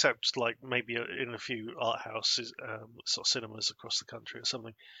 Except like maybe in a few art houses, sort of cinemas across the country or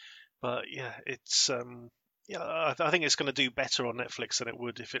something. But yeah, it's I think it's going to do better on Netflix than it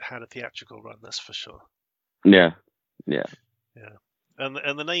would if it had a theatrical run. That's for sure. Yeah.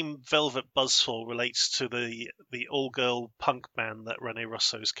 And the name Velvet Buzzsaw relates to the all-girl punk band that Rene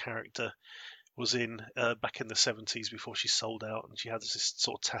Russo's character was in back in the 70s before she sold out, and she had this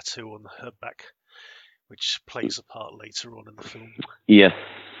sort of tattoo on her back, which plays a part later on in the film. Yes,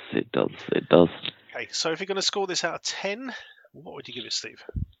 it does. It does. Okay, so if you're going to score this out of 10, what would you give it, Steve?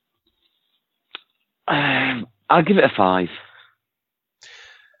 I'll give it a 5.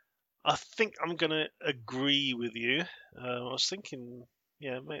 I think I'm going to agree with you. I was thinking,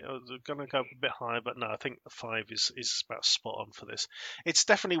 I was going to go a bit higher, but no, I think a 5 is about spot on for this. It's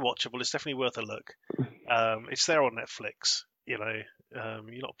definitely watchable. It's definitely worth a look. It's there on Netflix. You're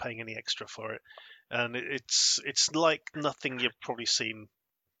not paying any extra for it, and it's like nothing you've probably seen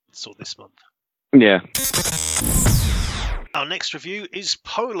this month. Yeah. Our next review is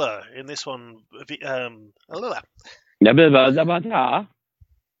Polar. In this one,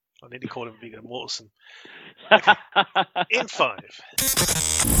 I need to call him Viggo Mortensen. Okay. In 5.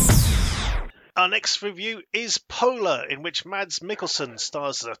 Our next review is Polar, in which Mads Mikkelsen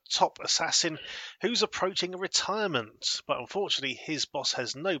stars as a top assassin who's approaching retirement. But unfortunately, his boss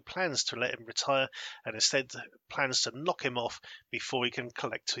has no plans to let him retire, and instead plans to knock him off before he can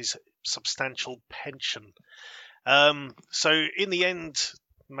collect his substantial pension. So in the end,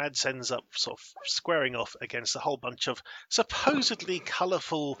 Mads ends up sort of squaring off against a whole bunch of supposedly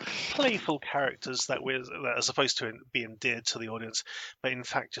colourful, playful characters that are supposed to be endeared to the audience, but in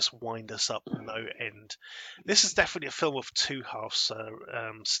fact just wind us up no end. This is definitely a film of two halves,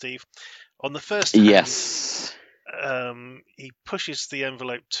 Steve. On the first hand, yes, he pushes the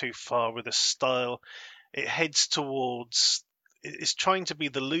envelope too far with his style. It heads towards... It's trying to be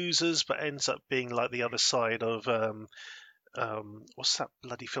the losers, but ends up being like the other side of... what's that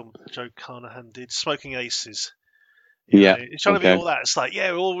bloody film Joe Carnahan did? Smoking Aces. It's trying to be all that. It's like,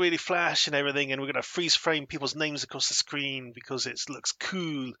 we're all really flash and everything, and we're going to freeze frame people's names across the screen because it looks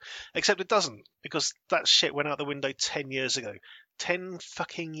cool. Except it doesn't, because that shit went out the window 10 years ago. 10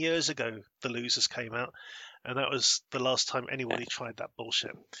 fucking years ago, The Losers came out, and that was the last time anybody tried that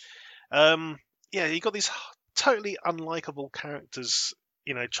bullshit. You got these totally unlikable characters,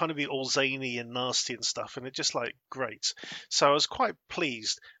 trying to be all zany and nasty and stuff, and it's just like great. So I was quite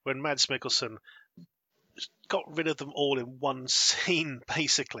pleased when Mads Mikkelsen got rid of them all in one scene,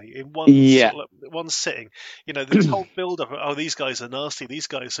 basically, in one sitting. This whole build-up, these guys are nasty, these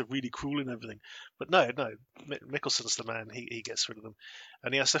guys are really cruel and everything. But no, Mikkelsen's the man. He gets rid of them,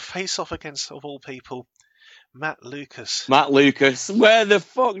 and he has to face off against, of all people, Matt Lucas. Matt Lucas, where the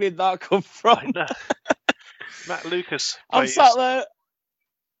fuck did that come from? I know. Matt Lucas. I'm sat there.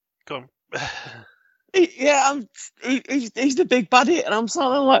 Go on. He's the big baddie, and I'm sat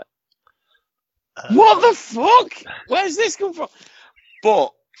there like, what the fuck? Where's this come from?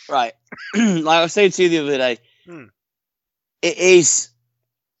 But right, like I was saying to you the other day, it's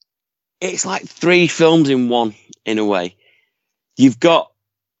like 3 films in one, in a way. You've got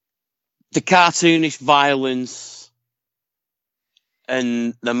the cartoonish violence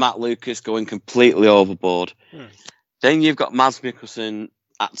and the Matt Lucas going completely overboard. Then you've got Mads Mikkelsen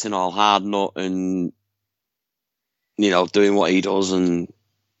acting all hard nut and doing what he does, and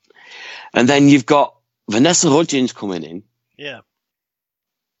then you've got Vanessa Hudgens coming in,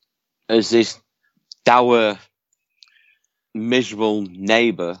 as this dour, miserable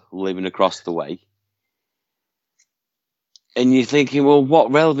neighbour living across the way. And you're thinking, well,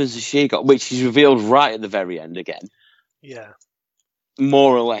 what relevance has she got? Which is revealed right at the very end again. Yeah.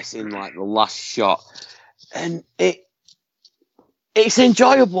 More or less in like the last shot. And it's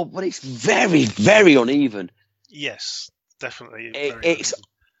enjoyable, but it's very, very uneven. Yes, definitely. It's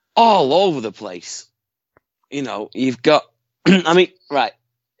all over the place. You've got... I mean, right.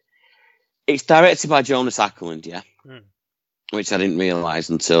 It's directed by Jonas Åkerlund, which I didn't realise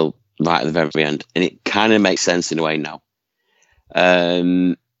until right at the very end. And it kind of makes sense in a way now.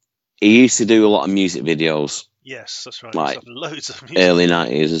 He used to do a lot of music videos. Yes, that's right. Like loads of music. Early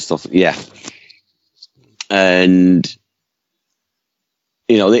 90s and stuff. Yeah. And,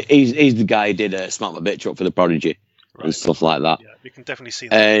 he's the guy who did Smack My Bitch Up for the Prodigy and stuff like that. Yeah, you can definitely see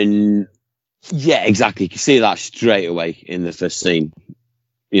that. And, yeah, exactly. You can see that straight away in the first scene.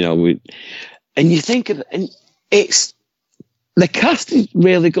 And you think of it, and it's the cast is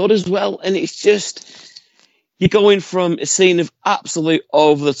really good as well, and it's just you're going from a scene of absolute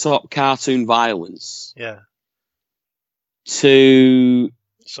over the top cartoon violence to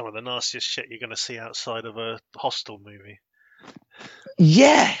some of the nastiest shit you're going to see outside of a Hostel movie.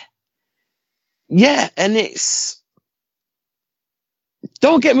 Yeah, and it's.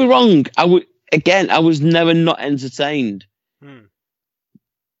 Don't get me wrong. I was never not entertained,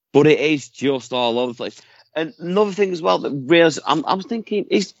 but it is just all over the place. And another thing as well that really, I'm thinking,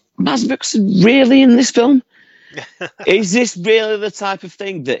 is Mads Mikkelsen really in this film? Is this really the type of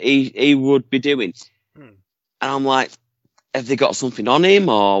thing that he would be doing? And I'm like, have they got something on him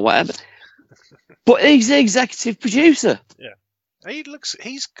or whatever? But he's the executive producer. Yeah.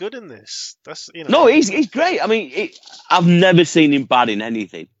 He's good in this. That's No, he's great. I mean, I've never seen him bad in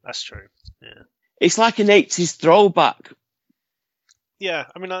anything. That's true. Yeah. It's like an 80s throwback. Yeah,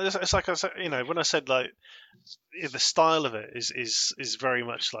 I mean, it's like I said, when I said like the style of it is very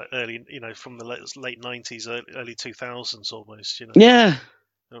much like early, from the late 90s, early 2000s almost. Yeah.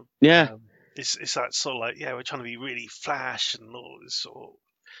 Yeah. It's that sort of like, we're trying to be really flash and all this sort of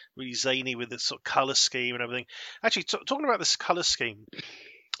really zany with this sort of color scheme and everything. Actually, talking about this color scheme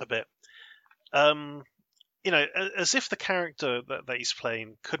a bit, as if the character that he's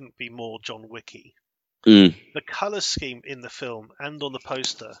playing couldn't be more John Wicky. The color scheme in the film and on the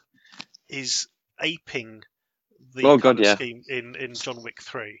poster is aping the color scheme in John Wick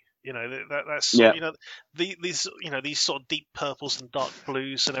 3. That's these sort of deep purples and dark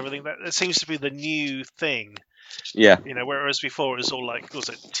blues and everything. That seems to be the new thing. Yeah. Whereas before it was all like, was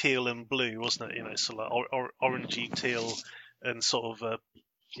it teal and blue, wasn't it? So like orangey teal and sort of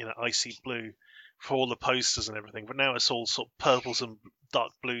icy blue for all the posters and everything. But now it's all sort of purples and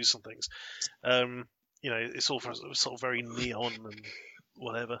dark blues and things. It's all sort of very neon and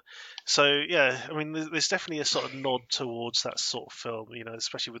whatever. So I mean, there's definitely a sort of nod towards that sort of film,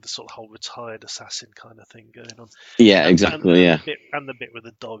 especially with the sort of whole retired assassin kind of thing going on. Yeah, exactly. And the bit with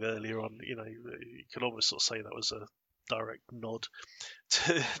the dog earlier on, you could almost sort of say that was a direct nod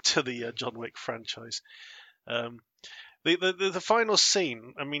to the John Wick franchise. The final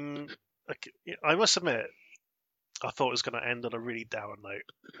scene, I mean, I must admit, I thought it was going to end on a really dour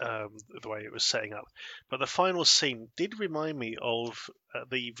note, the way it was setting up. But the final scene did remind me of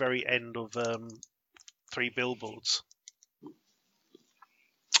the very end of Three Billboards.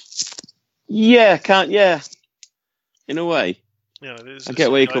 Yeah, in a way. I get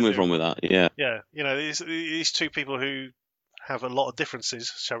where you're coming from with that. Yeah. Yeah, these two people who have a lot of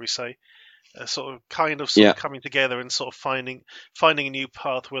differences, shall we say, sort of coming together and sort of finding a new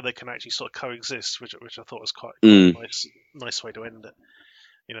path where they can actually sort of coexist, which I thought was quite a nice way to end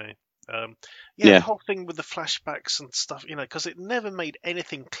it. The whole thing with the flashbacks and stuff, because it never made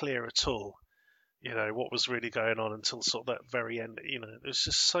anything clear at all. What was really going on until sort of that very end. There's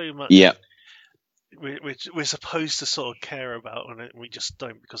just so much. Yeah. We're supposed to sort of care about, and we just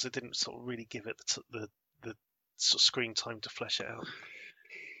don't, because they didn't sort of really give it the sort of screen time to flesh it out.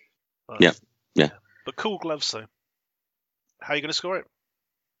 Yeah. But cool gloves, though. How are you going to score it?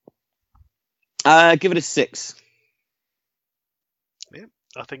 Give it a 6. Yeah,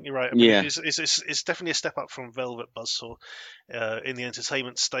 I think you're right. I mean, it's definitely a step up from Velvet Buzzsaw in the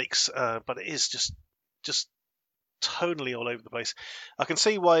entertainment stakes, but it is just tonally all over the place. I can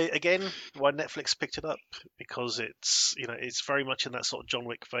see why Netflix picked it up, because it's it's very much in that sort of John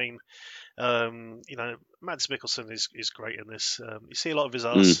Wick vein. Mads Mikkelsen is great in this. You see a lot of his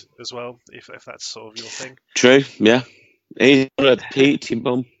ass as well, if that's sort of your thing. True, yeah. He's got a peachy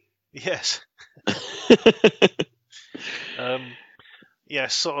bum. Yes.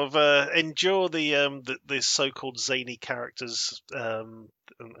 Sort of endure the so-called zany characters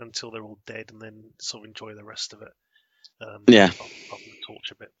until they're all dead, and then sort of enjoy the rest of it. Off the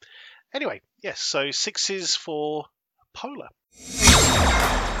torch a bit. Anyway, yes. So 6s for Polar.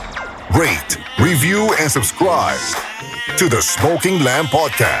 Rate, review, and subscribe to the Smoking Lamb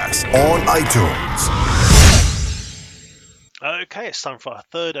Podcast on iTunes. Okay, it's time for our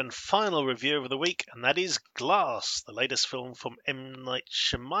third and final review of the week, and that is Glass, the latest film from M Night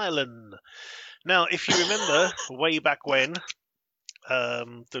Shamalam. Now, if you remember, way back when,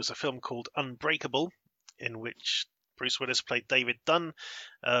 there was a film called Unbreakable, in which Bruce Willis played David Dunn,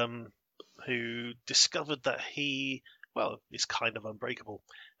 who discovered that he's kind of unbreakable.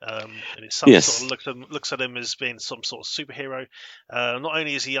 And his son sort of looks at him as being some sort of superhero. Not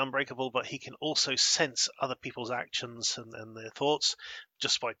only is he unbreakable, but he can also sense other people's actions and their thoughts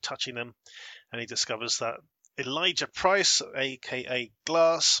just by touching them. And he discovers that Elijah Price, aka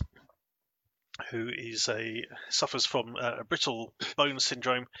Glass, who suffers from a brittle bone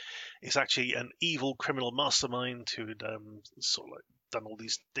syndrome, is actually an evil criminal mastermind who had sort of like done all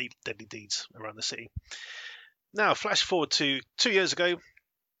these deadly deeds around the city. Now, flash forward to 2 years ago,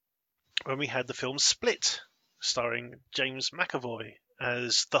 when we had the film Split, starring James McAvoy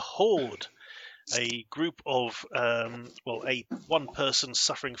as the Horde, a group of one person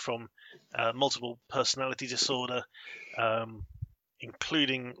suffering from multiple personality disorder,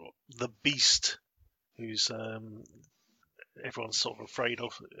 including the Beast, who's everyone's sort of afraid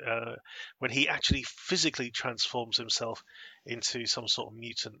of, when he actually physically transforms himself into some sort of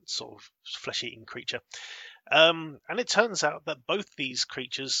mutant, sort of flesh-eating creature. And it turns out that both these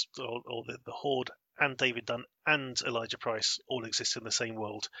creatures, or the Horde, and David Dunn and Elijah Price all exist in the same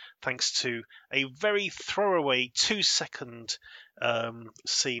world, thanks to a very throwaway 2-second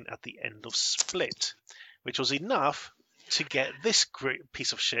scene at the end of Split, which was enough to get this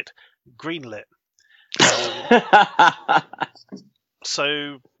piece of shit greenlit.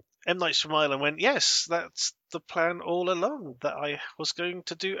 So M Night Shamalam went, yes, that's the plan all along, that I was going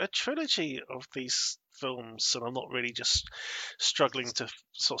to do a trilogy of these films, and I'm not really just struggling to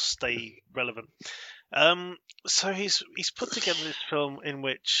sort of stay relevant. So he's put together this film in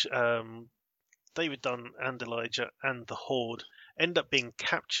which David Dunn and Elijah and the Horde end up being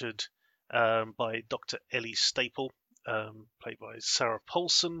captured by Dr. Ellie Staple, played by Sarah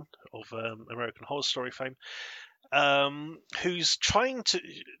Paulson of American Horror Story fame, who's trying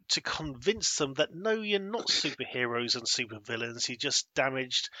to convince them that no, you're not superheroes and supervillains, you're just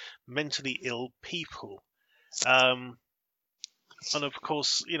damaged, mentally ill people. And of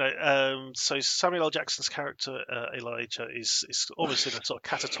course, so Samuel L. Jackson's character Elijah is almost in a sort of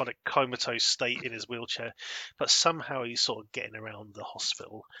catatonic, comatose state in his wheelchair, but somehow he's sort of getting around the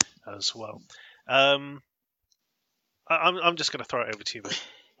hospital as well. I'm just going to throw it over to you, mate.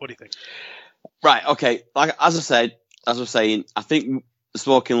 What do you think? Right, okay. Like as I was saying, I think the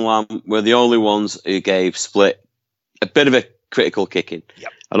Smoking Lamb were the only ones who gave Split a bit of a critical kicking.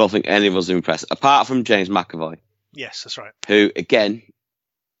 Yep. I don't think any of us are impressed, apart from James McAvoy. Yes, that's right. Who, again,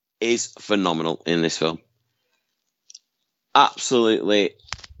 is phenomenal in this film. Absolutely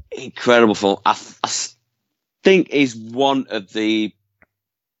incredible film. I think he's one of the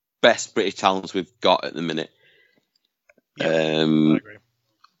best British talents we've got at the minute. Yeah, I agree.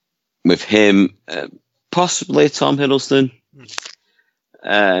 With him, possibly Tom Hiddleston,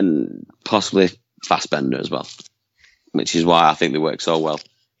 and possibly Fassbender as well, which is why I think they work so well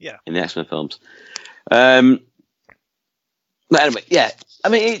in the X-Men films. But anyway, yeah, I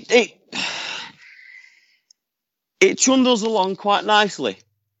mean, it trundles along quite nicely.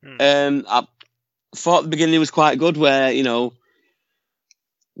 I thought the beginning was quite good, where,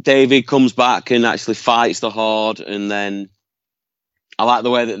 David comes back and actually fights the Horde, and then I like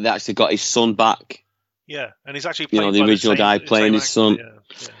the way that they actually got his son back. Yeah, and he's actually playing the original guy playing his son.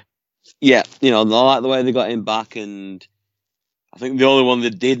 Yeah, I like the way they got him back, and I think the only one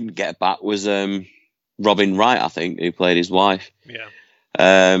that didn't get back was Robin Wright, I think, who played his wife. Yeah.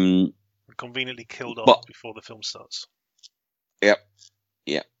 Conveniently killed off before the film starts. Yep.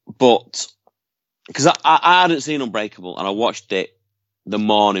 Yeah. But because I hadn't seen Unbreakable, and I watched it the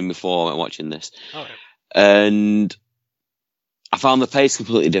morning before I went watching this. Oh, yeah. And I found the pace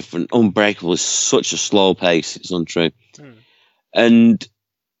completely different. Unbreakable is such a slow pace, it's untrue. And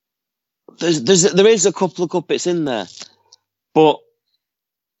there is a couple of good bits in there. But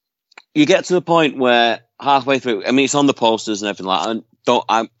you get to the point where halfway through, I mean, it's on the posters and everything like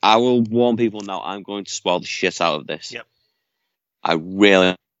that. I will warn people now, I'm going to spoil the shit out of this. Yep. I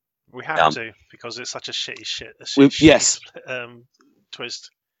really... We have to, because it's such a shitty shit. Yes.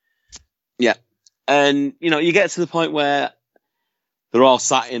 Twist. Yeah. And, you get to the point where they're all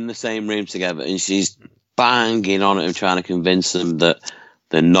sat in the same room together, and she's banging on at him, trying to convince them that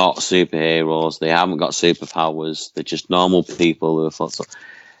they're not superheroes, they haven't got superpowers, they're just normal people who are thought so.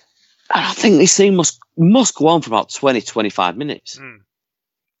 And I think this scene must go on for about 20-25 minutes.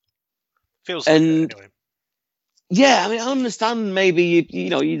 Feels like it, anyway. Yeah, I mean, I understand maybe you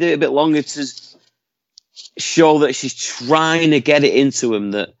do it a bit longer to show that she's trying to get it into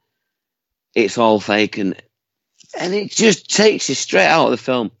him that it's all fake, and it just takes you straight out of the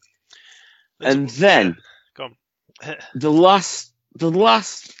film. And then go on. the last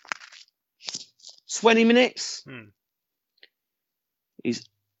 20 minutes is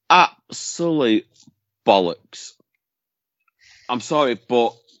absolute bollocks. I'm sorry,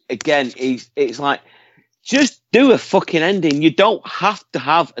 but again, it's like, just do a fucking ending. You don't have to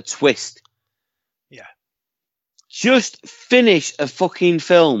have a twist. Yeah. Just finish a fucking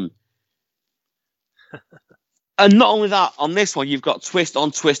film. And not only that, on this one, you've got twist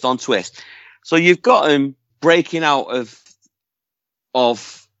on twist on twist. So you've got him breaking out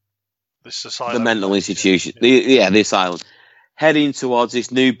of This asylum, the mental institution, yeah. the asylum, heading towards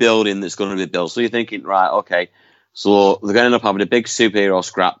this new building that's going to be built. So you're thinking, right, okay, so they're going to end up having a big superhero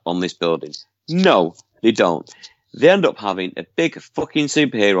scrap on this building. No, they don't. They end up having a big fucking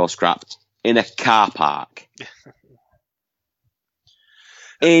superhero scrap in a car park.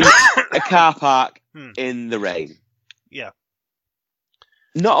 In a car park in the rain. Yeah.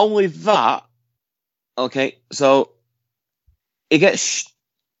 Not only that, okay, so he gets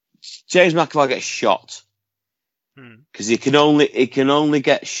James McAvoy gets shot because he can only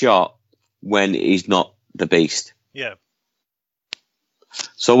get shot when he's not the Beast. Yeah.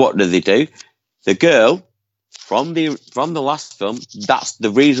 So what do? The girl from the last film, that's the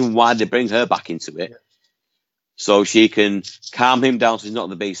reason why they bring her back into it. Yeah. So she can calm him down so he's not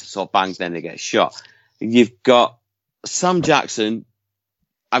the Beast, so bang, then he gets shot. You've got Sam Jackson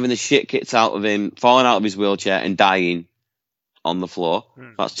having the shit kicked out of him, falling out of his wheelchair and dying on the floor.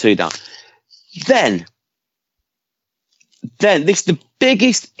 That's 2 down. Then this is the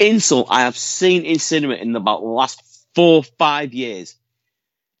biggest insult I have seen in cinema in about the last 4-5 years.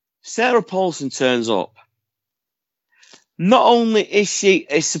 Sarah Paulson turns up. Not only is she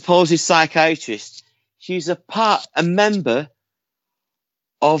a supposed psychiatrist, she's a member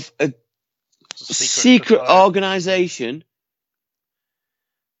of a secret organisation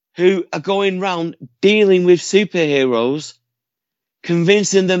who are going round dealing with superheroes,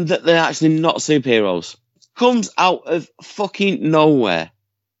 convincing them that they're actually not superheroes. Comes out of fucking nowhere.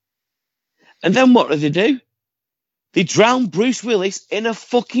 And then what do? They drown Bruce Willis in a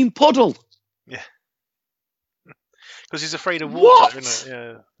fucking puddle. Yeah. Because he's afraid of water, isn't it?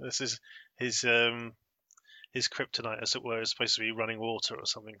 Yeah. This is his kryptonite, as it were, is supposed to be running water or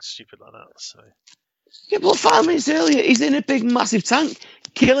something stupid like that. So. Yeah, but 5 minutes earlier, he's in a big, massive tank.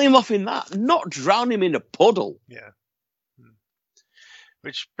 Kill him off in that, not drown him in a puddle. Yeah.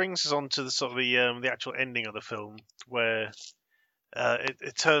 Which brings us on to the sort of the actual ending of the film, where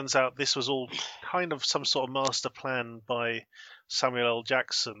it turns out this was all kind of some sort of master plan by Samuel L.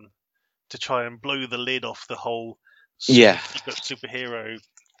 Jackson to try and blow the lid off the whole superhero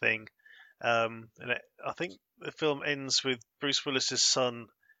thing. And I think the film ends with Bruce Willis's son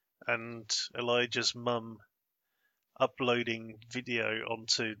and Elijah's mum uploading video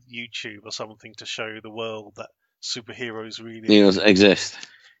onto YouTube or something to show the world that superheroes really exist.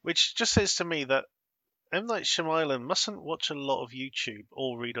 Which just says to me that M Night Shamalam mustn't watch a lot of YouTube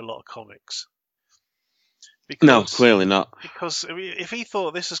or read a lot of comics. No, clearly not. Because if he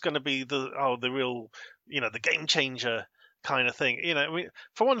thought this is going to be the real, the game changer kind of thing,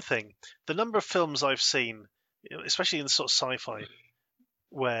 for one thing, the number of films I've seen, especially in sort of sci-fi,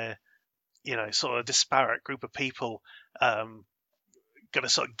 where sort of a disparate group of people going to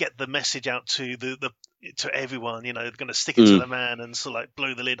sort of get the message out to to everyone, they're going to stick it to the man and sort of like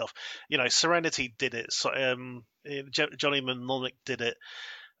blow the lid off. Serenity did it. So, Johnny Mnemonic did it.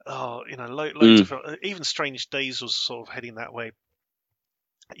 Loads of even Strange Days was sort of heading that way.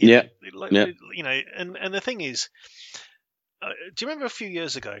 And the thing is, do you remember a few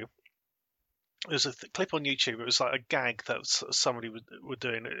years ago? There was a clip on YouTube. It was like a gag that somebody were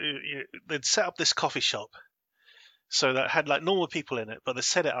doing. They'd set up this coffee shop, so that had like normal people in it, but they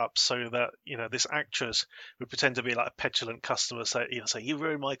set it up so that this actress would pretend to be like a petulant customer, say you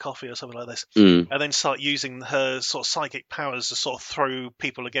ruined my coffee or something like this, and then start using her sort of psychic powers to sort of throw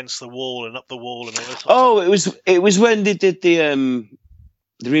people against the wall and up the wall and all that. It was when they did the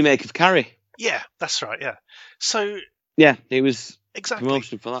remake of Carrie. Yeah, that's right. Yeah, so yeah, it was exactly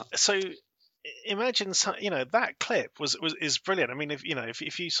promotion for that. So imagine that clip is brilliant. I mean,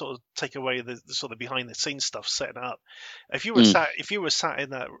 if you sort of take away the sort of behind the scenes stuff setting up, if you were sat in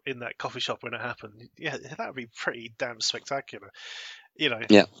that coffee shop when it happened, that would be pretty damn spectacular.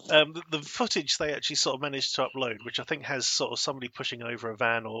 The footage they actually sort of managed to upload, which I think has sort of somebody pushing over a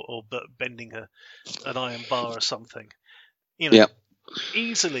van or bending an iron bar or something,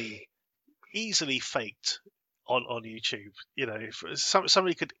 easily faked on YouTube. If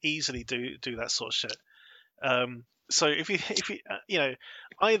somebody could easily do that sort of shit. So if you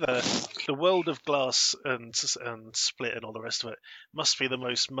either the world of Glass and Split and all the rest of it must be the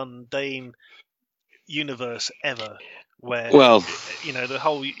most mundane universe ever, where the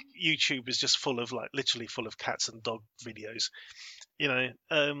whole YouTube is just full of literally full of cats and dog videos,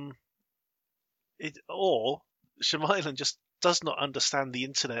 or Shyamalan just does not understand the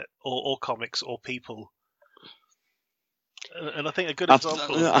internet or comics or people. And I think a good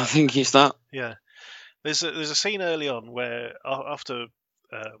example. I think it's that. Yeah, there's a scene early on where after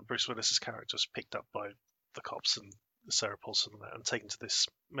Bruce Willis's character is picked up by the cops and Sarah Paulson and taken to this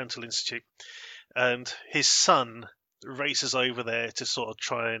mental institute. And his son races over there to sort of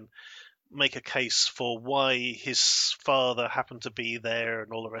try and make a case for why his father happened to be there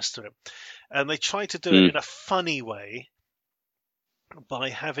and all the rest of it. And they try to do it in a funny way by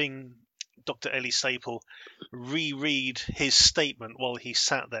having Dr. Ellie Staple reread his statement while he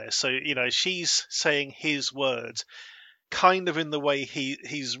sat there. So, she's saying his words kind of in the way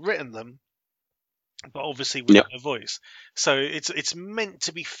he's written them, but obviously without a voice. So it's meant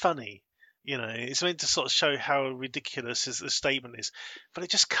to be funny. It's meant to sort of show how ridiculous the statement is, but it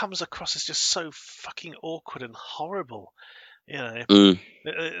just comes across as just so fucking awkward and horrible.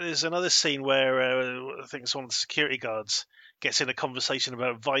 There's another scene where I think it's one of the security guards gets in a conversation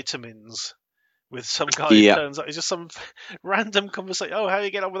about vitamins with some guy who turns out it's just some random conversation. Oh, how do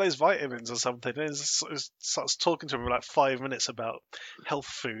you get on with those vitamins or something? And it starts talking to him for like 5 minutes about health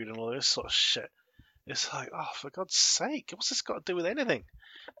food and all this sort of shit. It's like, oh, for God's sake, what's this got to do with anything?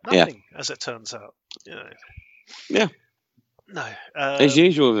 Nothing, as it turns out. Yeah. No. As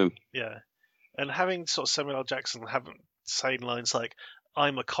usual with him. Yeah. And having sort of Samuel L. Jackson saying lines like,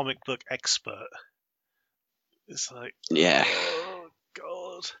 I'm a comic book expert. It's like, oh,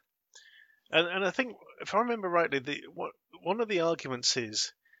 God. And I think, if I remember rightly, one of the arguments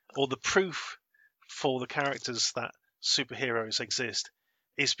is, or the proof for the characters that superheroes exist,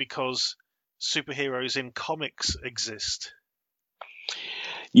 is because superheroes in comics exist.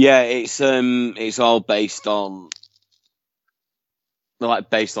 Yeah, it's all based on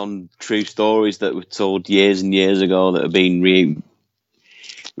true stories that were told years and years ago that have been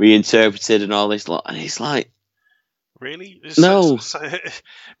reinterpreted and all this lot, and it's like, really? No.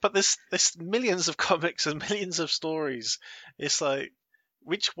 But there's millions of comics and millions of stories. It's like,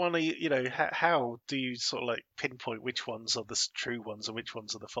 which one are you, how do you sort of like pinpoint which ones are the true ones and which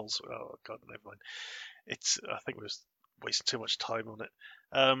ones are the false? Oh, God, never mind. I think we're wasting too much time on it.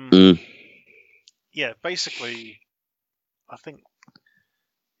 Yeah, basically, I think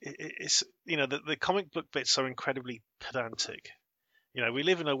it's, the comic book bits are incredibly pedantic. We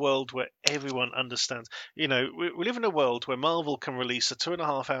live in a world where everyone understands. We live in a world where Marvel can release a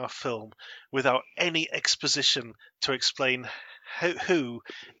 2.5-hour film without any exposition to explain who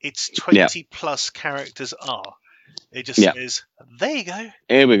its 20 plus characters are. It just says, there you go.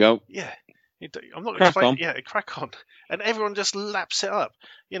 Here we go. Yeah. I'm not explaining. Yeah, crack on. And everyone just laps it up.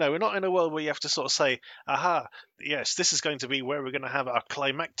 We're not in a world where you have to sort of say, aha, yes, this is going to be where we're going to have our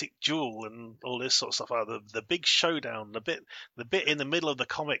climactic duel and all this sort of stuff. The big showdown, the bit in the middle of the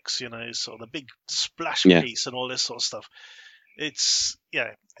comics, sort of the big splash piece and all this sort of stuff. It's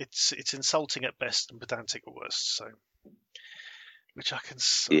insulting at best and pedantic at worst. So, which I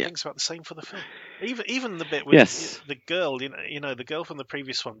think's about the same for the film. Even the bit with the girl, the girl from the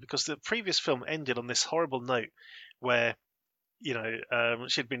previous one, because the previous film ended on this horrible note where,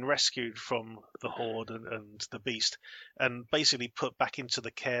 she'd been rescued from the Horde and the Beast, and basically put back into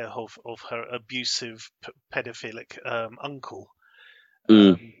the care of her abusive, pedophilic uncle.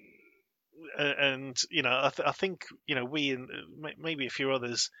 And I think we and maybe a few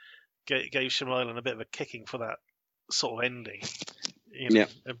others gave Shyamalan a bit of a kicking for that sort of ending.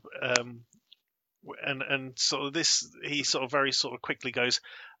 And sort of this, he sort of very sort of quickly goes,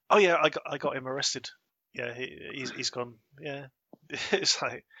 oh yeah, I got him arrested. Yeah, he's gone. Yeah, it's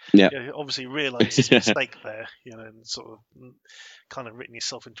like, obviously realised his mistake there, and sort of kind of written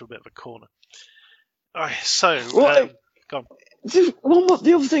yourself into a bit of a corner. All right, so go on.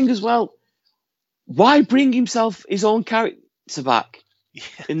 The other thing as well, why bring his own character back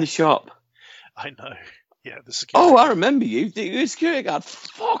in the shop? I know. Yeah, the security. Oh, I remember you. The security guard.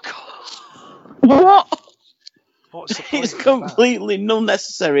 Fuck off. What? What's the point? It's completely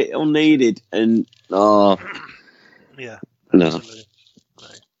unnecessary, unneeded, and yeah, no. Absolutely. No.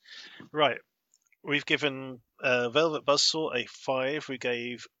 Right, we've given Velvet Buzzsaw a 5. We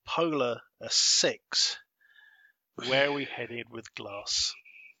gave Polar a 6. Where are we headed with Glass?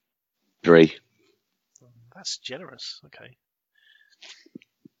 3. That's generous. Okay.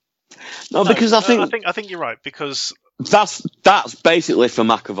 No, because I think you're right, because that's basically for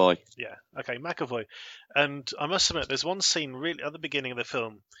McAvoy. Yeah. Okay, McAvoy. And I must admit, there's one scene really at the beginning of the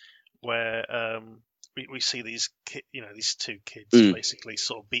film where we see these these two kids basically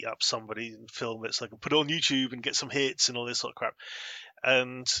sort of beat up somebody and film it so they can put it on YouTube and get some hits and all this sort of crap.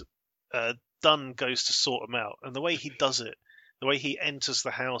 And Dunn goes to sort them out, and the way he does it, the way he enters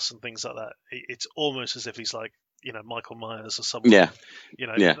the house and things like that, it's almost as if he's like, Michael Myers or something. Yeah.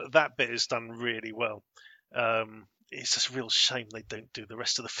 That bit is done really well. It's just a real shame they don't do the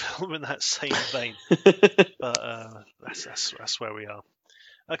rest of the film in that same vein. But that's where we are.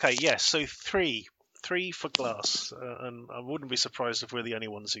 Okay, yes. So 3 3 for Glass, and I wouldn't be surprised if we're the only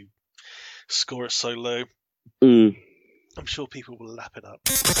ones who score it so low. I'm sure people will lap it up.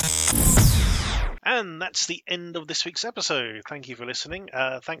 And that's the end of this week's episode. Thank you for listening.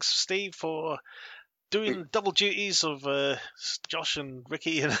 Thanks, Steve, for doing double duties of Josh and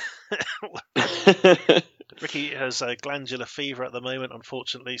Ricky. Ricky has glandular fever at the moment,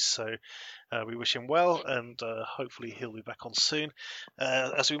 unfortunately, so we wish him well, and hopefully he'll be back on soon.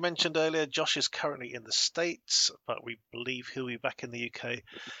 As we mentioned earlier, Josh is currently in the States, but we believe he'll be back in the UK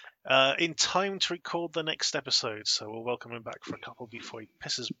in time to record the next episode, so we'll welcome him back for a couple before he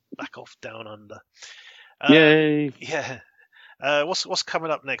pisses back off down under. Yay! Yeah. What's coming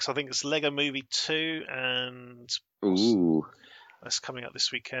up next? I think it's Lego Movie 2, and that's coming out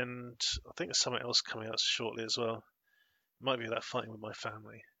this weekend. I think there's something else coming out shortly as well. Might be that Fighting With My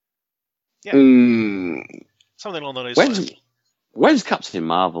Family. Yeah. Something along those lines. When's Captain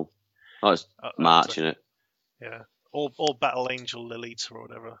Marvel? Oh, it's March, isn't it? Yeah. Or Battle Angel Lolita or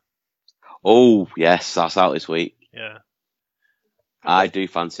whatever. Oh, yes, that's out this week. Yeah. I do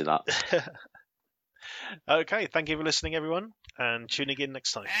fancy that. Okay, thank you for listening, everyone, and tune again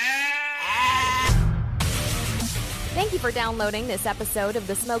next time. Thank you for downloading this episode of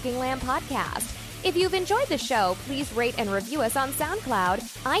the Smoking Lamb Podcast. If you've enjoyed the show, please rate and review us on SoundCloud,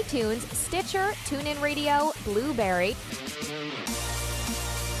 iTunes, Stitcher, TuneIn Radio, Blueberry.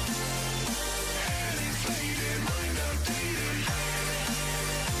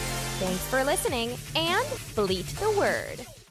 Thanks for listening, and bleat the word.